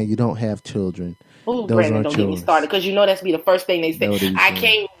understand. You don't have children. Ooh, Brandon, don't get me started, because you know that's be the first thing they say. I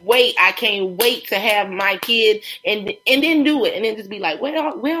can't wait to have my kid, and then do it, and then just be like, where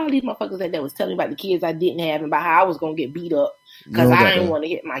all these motherfuckers that was telling me about the kids I didn't have and about how I was gonna get beat up because I didn't want to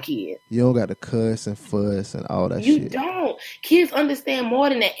hit my kid. You don't got to cuss and fuss and all that shit. You don't. Kids understand more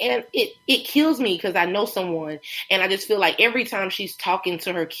than that, and it kills me because I know someone, and I just feel like every time she's talking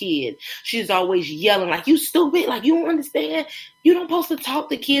to her kid, she's always yelling like, you stupid, like you don't understand. You don't supposed to talk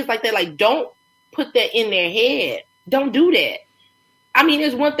to kids like that. Like, don't put that in their head. Don't do that. I mean,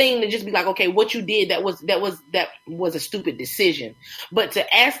 there's one thing to just be like, okay, what you did, that was a stupid decision. But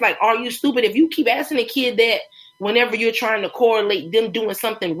to ask like, are you stupid? If you keep asking a kid that whenever you're trying to correlate them doing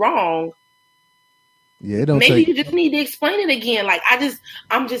something wrong, you just need to explain it again. Like,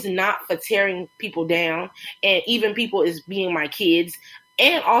 I'm just not for tearing people down, and even people as being my kids.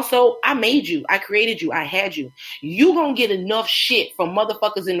 And also, I made you. I created you. I had you. You gonna get enough shit from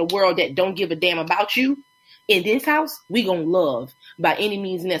motherfuckers in the world that don't give a damn about you. In this house, we gonna love by any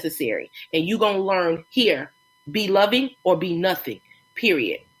means necessary. And you gonna learn here, be loving or be nothing,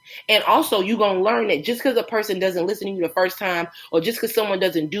 period. And also, you gonna learn that just because a person doesn't listen to you the first time, or just because someone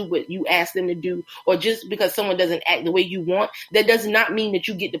doesn't do what you ask them to do, or just because someone doesn't act the way you want, that does not mean that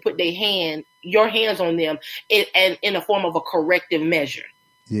you get to put your hands on them in a form of a corrective measure.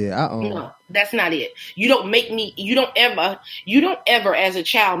 Yeah, no, that's not it. You don't ever as a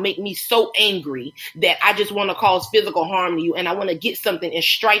child make me so angry that I just want to cause physical harm to you, and I want to get something and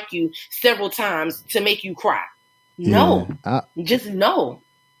strike you several times to make you cry. No, just no.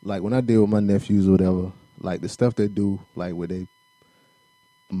 like when I deal with my nephews or whatever, like the stuff they do, like with their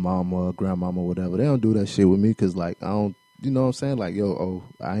mama, grandmama, whatever, they don't do that shit with me because like I don't, you know what I'm saying? Like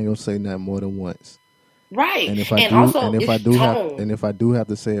I ain't gonna say nothing more than once. Right. And if I do have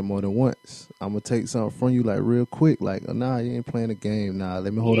to say it more than once, I'm gonna take something from you like real quick. Like, nah, you ain't playing a game. Nah,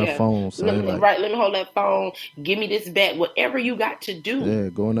 let me hold that phone. So let me hold that phone. Give me this bat. Whatever you got to do. Yeah,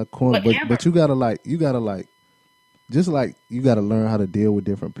 go in that corner. But you gotta just like you gotta learn how to deal with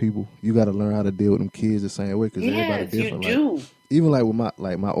different people. You gotta learn how to deal with them kids the same way because everybody different. You do. Like, even like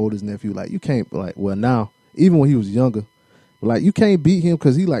with my oldest nephew, like you can't now. Even when he was younger, like you can't beat him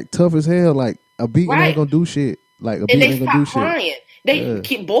because he like tough as hell. Like a beating ain't gonna do shit. Like a beating ain't gonna do crying.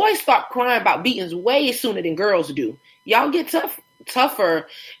 shit. Boys stop crying about beatings way sooner than girls do. Y'all get tougher,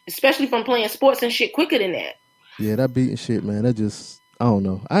 especially from playing sports and shit, quicker than that. Yeah, that beating shit, man. That just I don't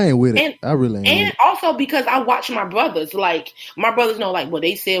know. I ain't with it. I really ain't. And with it. Also because I watch my brothers. Like my brothers know. Like, well,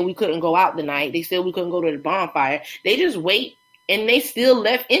 they said we couldn't go out tonight. They said we couldn't go to the bonfire. They just wait, and they still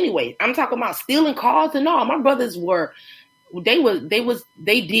left anyway. I'm talking about stealing cars and all. My brothers were. They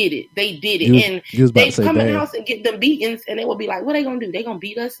did it. And they come in the house and get them beatings, and they will be like, what are they going to do? They going to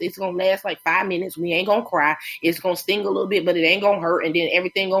beat us. It's going to last like 5 minutes. We ain't going to cry. It's going to sting a little bit, but it ain't going to hurt. And then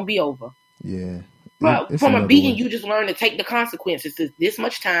everything going to be over. Yeah. But from a beating, you just learn to take the consequences. It's this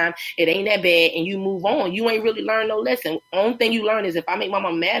much time. It ain't that bad. And you move on. You ain't really learned no lesson. Only thing you learn is if I make my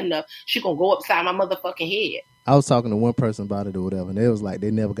mom mad enough, she going to go upside my motherfucking head. I was talking to one person about it or whatever, and they was like,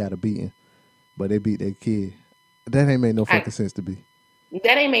 they never got a beating, but they beat their kid. That ain't made no fucking sense to me.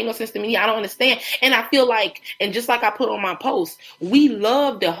 That ain't made no sense to me. I don't understand. And I feel like, and just like I put on my post, we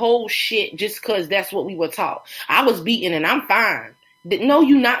love the whole shit just because that's what we were taught. I was beaten and I'm fine. No,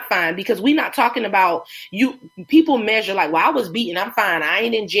 you're not fine, because we're not talking about you. People measure like, well, I was beaten, I'm fine. I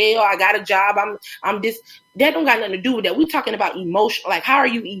ain't in jail. I got a job. I'm this. That don't got nothing to do with that. We're talking about emotion. Like, how are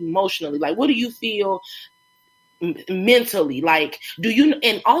you emotionally? Like, what do you feel mentally? Like, do you?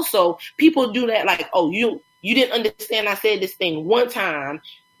 And also, people do that. Like, oh, you didn't understand. I said this thing one time.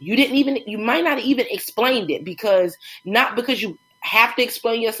 You might not even explained it because you have to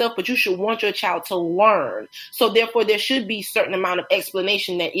explain yourself, but you should want your child to learn. So therefore, there should be a certain amount of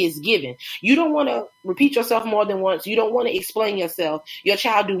explanation that is given. You don't want to repeat yourself more than once. You don't want to explain yourself. Your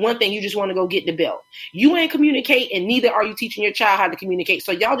child do one thing, you just want to go get the belt. You ain't communicate, and neither are you teaching your child how to communicate.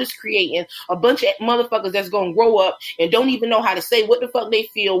 So y'all just creating a bunch of motherfuckers that's going to grow up and don't even know how to say what the fuck they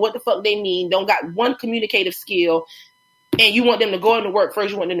feel, what the fuck they mean, don't got one communicative skill. And you want them to go into work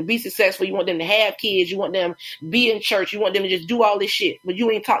first. You want them to be successful. You want them to have kids. You want them to be in church. You want them to just do all this shit. But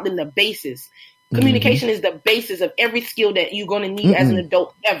you ain't taught them the basis. Communication is the basis of every skill that you're going to need as an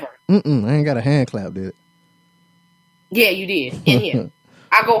adult ever. I ain't got a hand clap, did it? Yeah, you did. In here.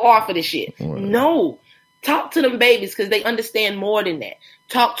 I go hard for this shit. Right. No. Talk to them babies because they understand more than that.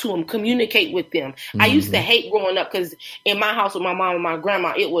 Talk to them. Communicate with them. I used to hate growing up because in my house with my mom and my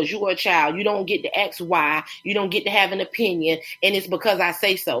grandma, it was, you are a child. You don't get to ask why. You don't get to have an opinion. And it's because I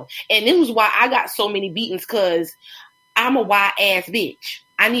say so. And it was why I got so many beatings, because I'm a why ass bitch.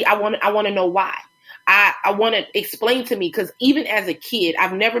 I want to know why. I want to explain to me, because even as a kid,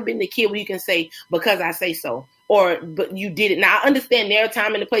 I've never been the kid where you can say, because I say so, or, but you did it. Now, I understand there are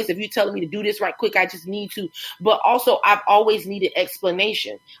time and a place. If you're telling me to do this right quick, I just need to. But also, I've always needed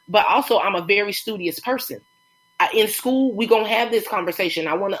explanation. But also, I'm a very studious person. In school, we're going to have this conversation.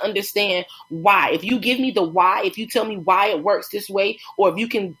 I want to understand why. If you give me the why, if you tell me why it works this way, or if you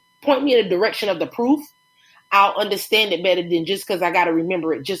can point me in the direction of the proof, I'll understand it better than just because I got to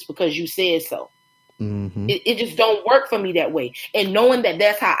remember it just because you said so. It just don't work for me that way. And knowing that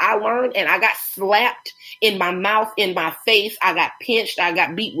that's how I learned, and I got slapped in my mouth, in my face, I got pinched, I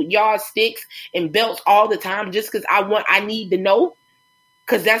got beat with yardsticks and belts all the time just because I need to know,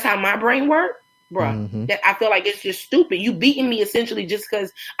 because that's how my brain works, bro. That I feel like it's just stupid. You beating me essentially just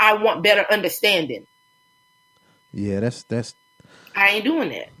because I want better understanding. Yeah, that's. I ain't doing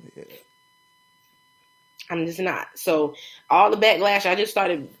that. I'm just not. So all the backlash, I just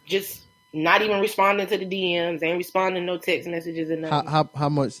started not even responding to the DMs, ain't responding to no text messages and nothing.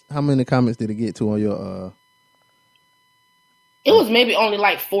 How many comments did it get to on your It was maybe only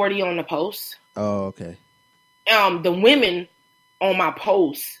like 40 on the post. Oh, okay. The women on my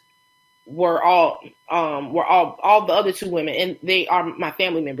post were all the other two women, and they are my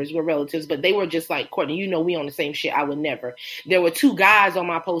family members, we're relatives, but they were just like, Courtney, you know, we on the same shit. I would never. There were two guys on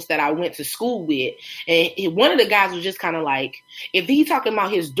my post that I went to school with, and one of the guys was just kind of like, if he talking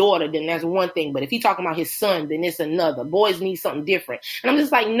about his daughter, then that's one thing, but if he talking about his son, then it's another. Boys need something different. And I'm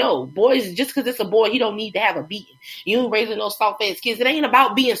just like, no, boys, just because it's a boy, he don't need to have a beating. You ain't raising those soft ass kids. It ain't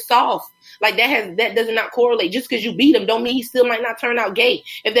about being soft. Like that does not correlate. Just because you beat him don't mean he still might not turn out gay.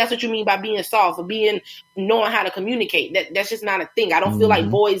 If that's what you mean by being soft or knowing how to communicate, that's just not a thing. I don't feel like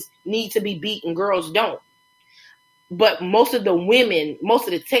boys need to be beat and girls don't. But most of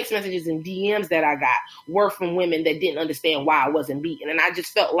the text messages and DMs that I got were from women that didn't understand why I wasn't beaten. And I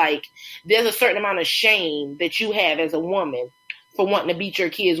just felt like there's a certain amount of shame that you have as a woman for wanting to beat your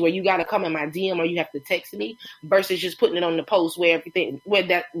kids, where you got to come in my DM or you have to text me, versus just putting it on the post when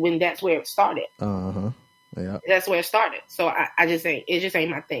that's where it started. Yeah. That's where it started. So it just ain't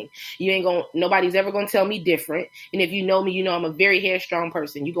my thing. Nobody's ever going to tell me different. And if you know me, you know I'm a very headstrong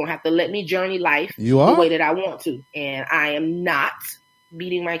person. You're going to have to let me journey life the way that I want to. And I am not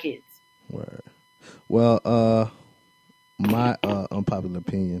beating my kids. Word. Well, my unpopular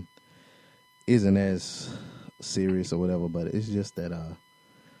opinion isn't as serious or whatever, but it's just that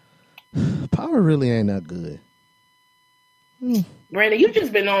power really ain't that good. Brandon, you've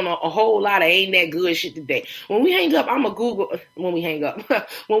just been on a whole lot of ain't that good shit today. When we hang up, I'm going to Google. When we hang up,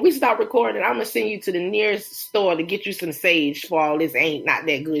 when we stop recording, I'm going to send you to the nearest store to get you some sage for all this ain't not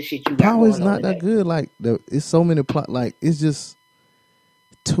that good shit you got. Power is not that good. Like, it's so many like, it's just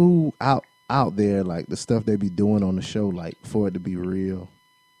too out there, like the stuff they be doing on the show, like for it to be real.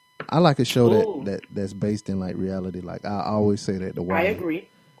 I like a show that's based in like reality. Like I always say that The Wire. I agree.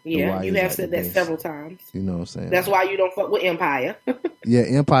 Yeah, you have said that several times. You know what I'm saying? That's why you don't fuck with Empire. Yeah,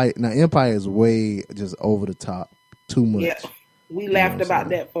 Empire. Now Empire is way just over the top, too much. Yeah, we laughed about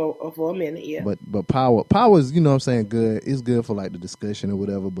that for a minute. Yeah, but Power is, you know what I'm saying, good. It's good for like the discussion or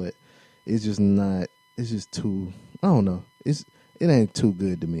whatever, but it's just not. It's just too. I don't know. It ain't too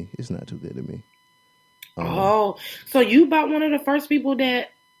good to me. It's not too good to me. So you about one of the first people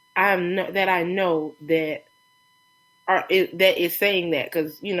that I know that is saying that,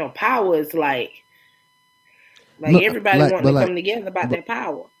 because you know Power is like everybody wanting to come together about that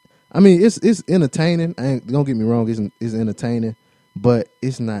power. I mean, it's entertaining. Don't get me wrong, it's entertaining, but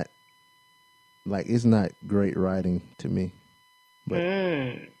it's not great writing to me. But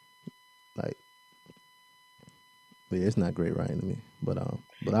yeah, it's not great writing to me. But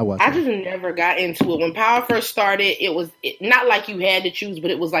I watched. I just never got into it when Power first started. It was not like you had to choose,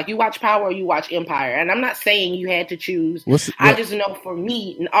 but it was like you watch Power or you watch Empire. And I'm not saying you had to choose. I just know for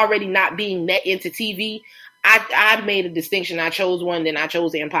me, already not being that into TV, I made a distinction. I chose one, then I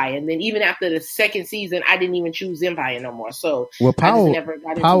chose Empire, and then even after the second season, I didn't even choose Empire no more. So Power, I just never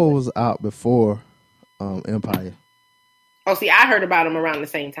got into Power was out before Empire. Oh, see, I heard about him around the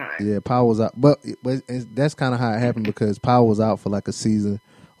same time. Yeah, Power was out, but that's kind of how it happened, because Power was out for like a season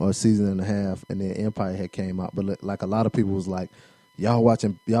or a season and a half, and then Empire had came out. But like a lot of people was like, y'all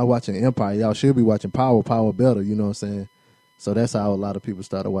watching Empire, y'all should be watching Power better. You know what I'm saying? So that's how a lot of people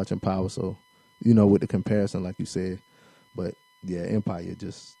started watching Power. So, you know, with the comparison, like you said, but yeah, Empire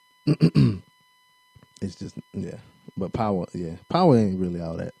just it's just But Power ain't really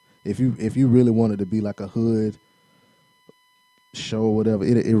all that. If you really wanted to be like a hood show or whatever,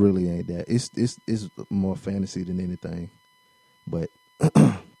 it really ain't that. It's more fantasy than anything. But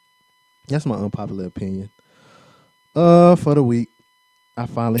that's my unpopular opinion. For the week, I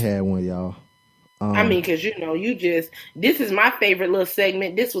finally had one, y'all. I mean, because this is my favorite little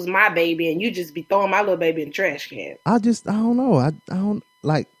segment. This was my baby, and you just be throwing my little baby in the trash can. I don't know. I don't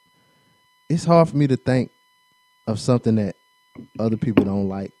like. It's hard for me to think of something that other people don't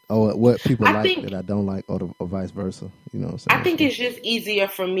like, or what people like that I don't like, or vice versa. You know what I'm saying? I think it's just easier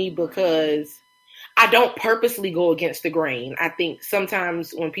for me because I don't purposely go against the grain. I think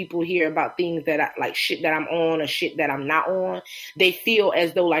sometimes when people hear about things that I like, shit that I'm on or shit that I'm not on, they feel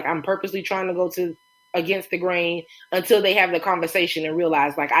as though like I'm purposely trying to go against the grain, until they have the conversation and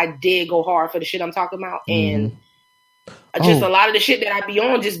realize like I did go hard for the shit I'm talking about. And just a lot of the shit that I be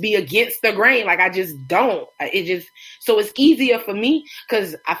on just be against the grain. Like I just don't. So it's easier for me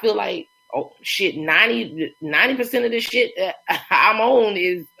because I feel like, 90% of the shit that I'm on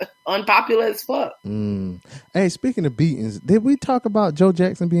is unpopular as fuck. Hey, speaking of beatings, did we talk about Joe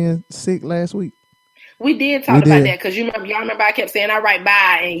Jackson being sick last week? We did talk about that because y'all remember I kept saying I right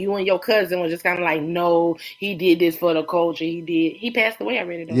by, and you and your cousin was just kind of like, no, he did this for the culture. He passed away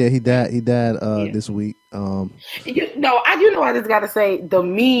already though. Yeah, he died this week. I just gotta say the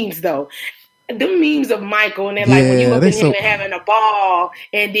memes though. The memes of Michael, and then like when you up in here having a ball,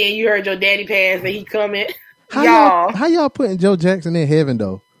 and then you heard your daddy pass and he coming. How y'all putting Joe Jackson in heaven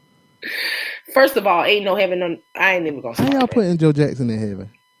though? First of all, ain't no heaven. I ain't even gonna. How y'all putting Joe Jackson in heaven?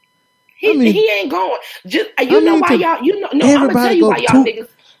 He ain't going. I'm gonna tell you why y'all niggas.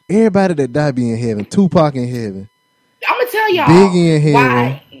 Everybody that died be in heaven. Tupac in heaven. I'm gonna tell y'all Biggie in heaven.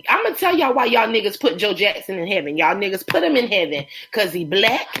 why. I'm gonna tell y'all why y'all niggas put Joe Jackson in heaven. Y'all niggas put him in heaven because he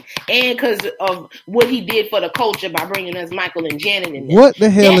black and because of what he did for the culture by bringing us Michael and Janet in there. What the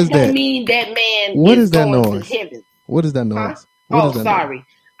hell is that? That don't mean that man what is that going noise? to heaven. What is that noise? Huh? What oh, is that sorry. Noise?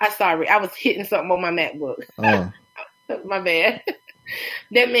 I'm sorry. I was hitting something on my MacBook. Oh. My bad.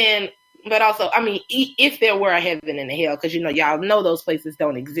 That man, but also, I mean, if there were a heaven and a hell, because y'all know those places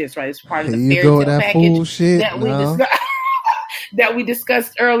don't exist, right? It's part of the fairy tale package shit, that we that we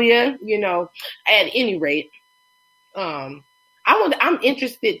discussed earlier. At any rate, I'm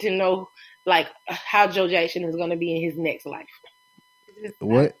interested to know like how Joe Jackson is going to be in his next life.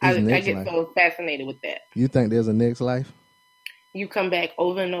 What is next I get life? so fascinated with that. You think there's a next life? You come back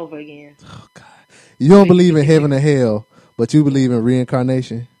over and over again. Oh God! You don't believe in heaven or hell, but you believe in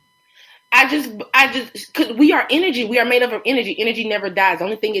reincarnation. I just, because we are energy. We are made up of energy. Energy never dies. The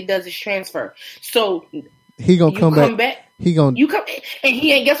only thing it does is transfer. So he gonna come back. He gonna you come, and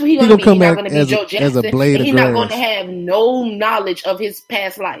he ain't. Guess what he gonna be? He's not gonna be Joe Jackson. As a blade of he's grass. Not gonna have no knowledge of his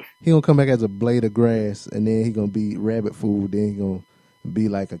past life. He gonna come back as a blade of grass, and then he gonna be rabbit food. Then he gonna be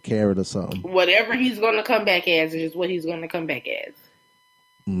like a carrot or something. Whatever he's gonna come back as is what he's gonna come back as.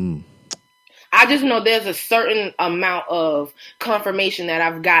 Mm. I just know there's a certain amount of confirmation that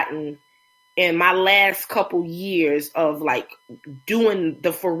I've gotten in my last couple years of like doing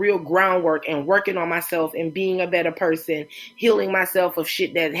the for real groundwork and working on myself and being a better person, healing myself of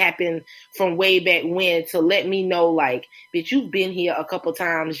shit that happened from way back when, to let me know like, bitch, you've been here a couple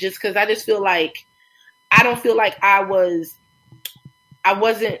times. Just because I just feel like I don't feel like I wasn't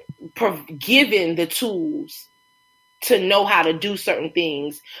given the tools to know how to do certain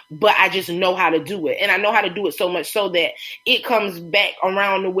things, but I just know how to do it. And I know how to do it so much so that it comes back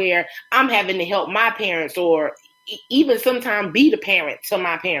around to where I'm having to help my parents or even sometimes be the parent to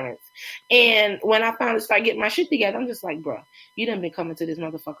my parents. And when I finally start getting my shit together, I'm just like, bro, you done been coming to this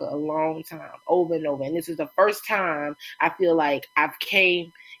motherfucker a long time, over and over. And this is the first time I feel like I've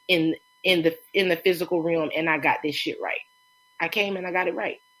came in the physical realm and I got this shit right. I came and I got it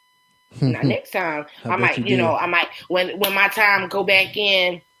right. Now next time I might, when my time go back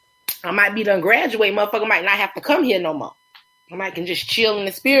in, I might be done graduate. Motherfucker might not have to come here no more. I might can just chill in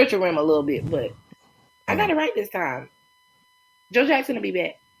the spiritual realm a little bit, but I got it right this time. Joe Jackson will be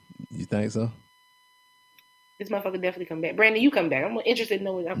back. You think so? This motherfucker definitely come back. Brandon, you come back. I'm interested in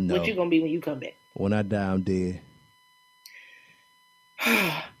knowing what you gonna be when you come back. When I die, I'm dead.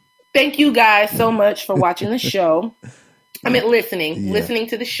 Thank you guys so much for watching the show. I mean, listening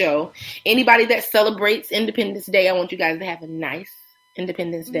to the show. Anybody that celebrates Independence Day, I want you guys to have a nice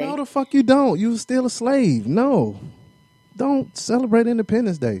Independence Day. No, the fuck you don't. You still a slave. No. Don't celebrate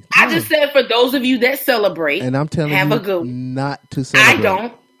Independence Day. No. I just said for those of you that celebrate, and I'm telling have you a good not to celebrate. I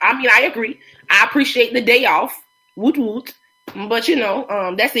don't. I mean, I agree. I appreciate the day off. Woot woot. But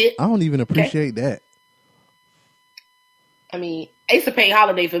that's it. I don't even appreciate that. I mean, it's a paid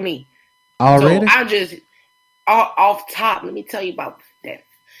holiday for me. Already? So I'm just off top. Let me tell you about that.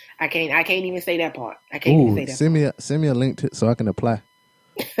 I can't even say that part. I can't even say that. Send me a link so I can apply.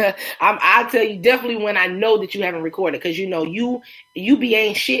 I'll tell you definitely when I know that you haven't recorded, because you be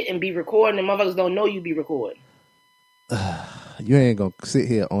ain't shit and be recording, and motherfuckers don't know you be recording. You ain't gonna sit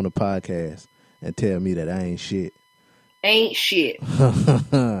here on the podcast and tell me that I ain't shit. Ain't shit.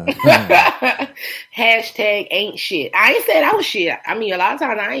 Hashtag ain't shit. I ain't said I was shit. I mean, a lot of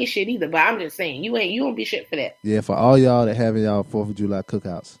times I ain't shit either, but I'm just saying you don't be shit for that. Yeah, for all y'all that having y'all 4th of July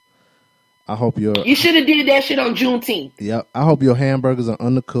cookouts, I hope you should have did that shit on Juneteenth. Yep. I hope your hamburgers are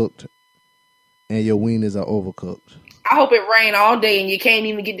undercooked and your wieners are overcooked. I hope it rain all day and you can't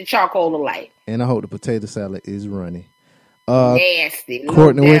even get the charcoal to light. And I hope the potato salad is runny. Nasty.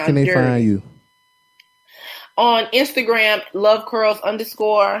 Courtney, where can they find you? On Instagram,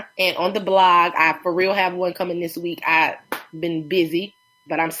 lovecurls_, and on the blog, I for real have one coming this week. I've been busy,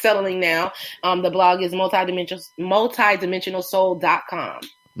 but I'm settling now. The blog is multidimensionalsoul.com.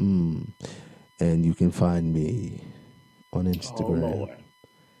 And you can find me on Instagram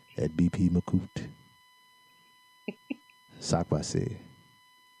at BP Makut. Sakbase.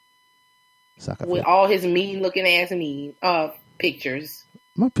 With all his mean looking ass pictures.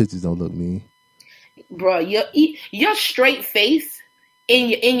 My pictures don't look mean. Bro, your straight face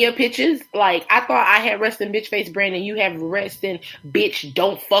in your pictures, like I thought I had resting bitch face, Brandon. You have resting bitch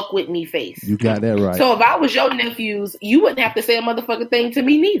don't fuck with me face. You got that right. So if I was your nephews, you wouldn't have to say a motherfucking thing to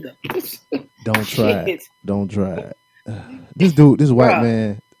me neither. Don't try it. Don't try it. This white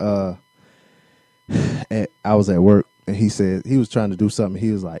man, I was at work and he said he was trying to do something.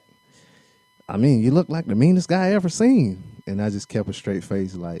 He was like, I mean, you look like the meanest guy I ever seen. And I just kept a straight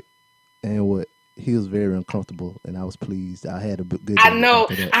face like, and what? he was very uncomfortable, and I was pleased. I had a good. I know.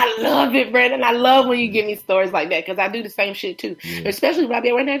 I love it, Brandon. I love when you give me stories like that because I do the same shit too. Yeah. Especially when I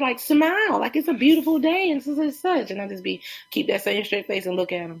be around there, like smile, like it's a beautiful day and such, and I just keep that same straight face and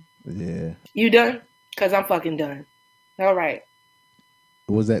look at him. Yeah. You done? Because I'm fucking done. All right.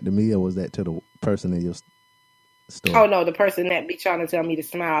 Was that to me or was that to the person in your store? Oh no, the person that be trying to tell me to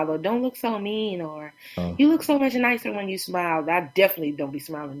smile or don't look so mean or you look so much nicer when you smile. I definitely don't be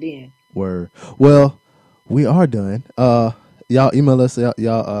smiling then. Word. Well, we are done. Y'all email us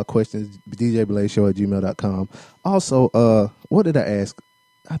y'all questions, djbladeshow@gmail.com. Also, what did I ask?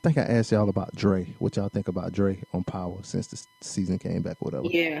 I think I asked y'all about Dre. What y'all think about Dre on Power since the season came back, whatever.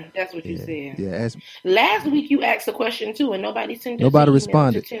 Yeah, that's what you said. Yeah. Last week you asked a question too, and nobody sent. Nobody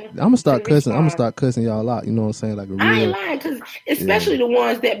responded. I'm gonna start cussing. I'm gonna start cussing y'all out. You know what I'm saying? Like I ain't lying, because especially the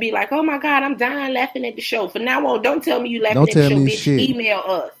ones that be like, "Oh my God, I'm dying laughing at the show." From now on, don't tell me you laughing at the show. Bitch, shit. Email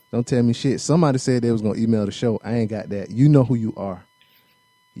us. Don't tell me shit. Somebody said they was gonna email the show. I ain't got that. You know who you are.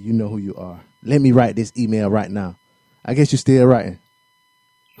 You know who you are. Let me write this email right now. I guess you're still writing.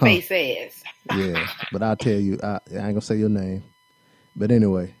 Huh. Face ass. Yeah, but I'll tell you, I ain't gonna say your name. But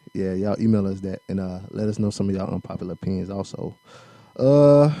anyway, yeah, y'all email us that and let us know some of y'all unpopular opinions also.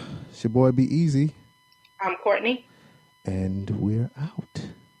 It's your boy Be Easy. I'm Courtney. And we're out.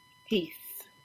 Peace.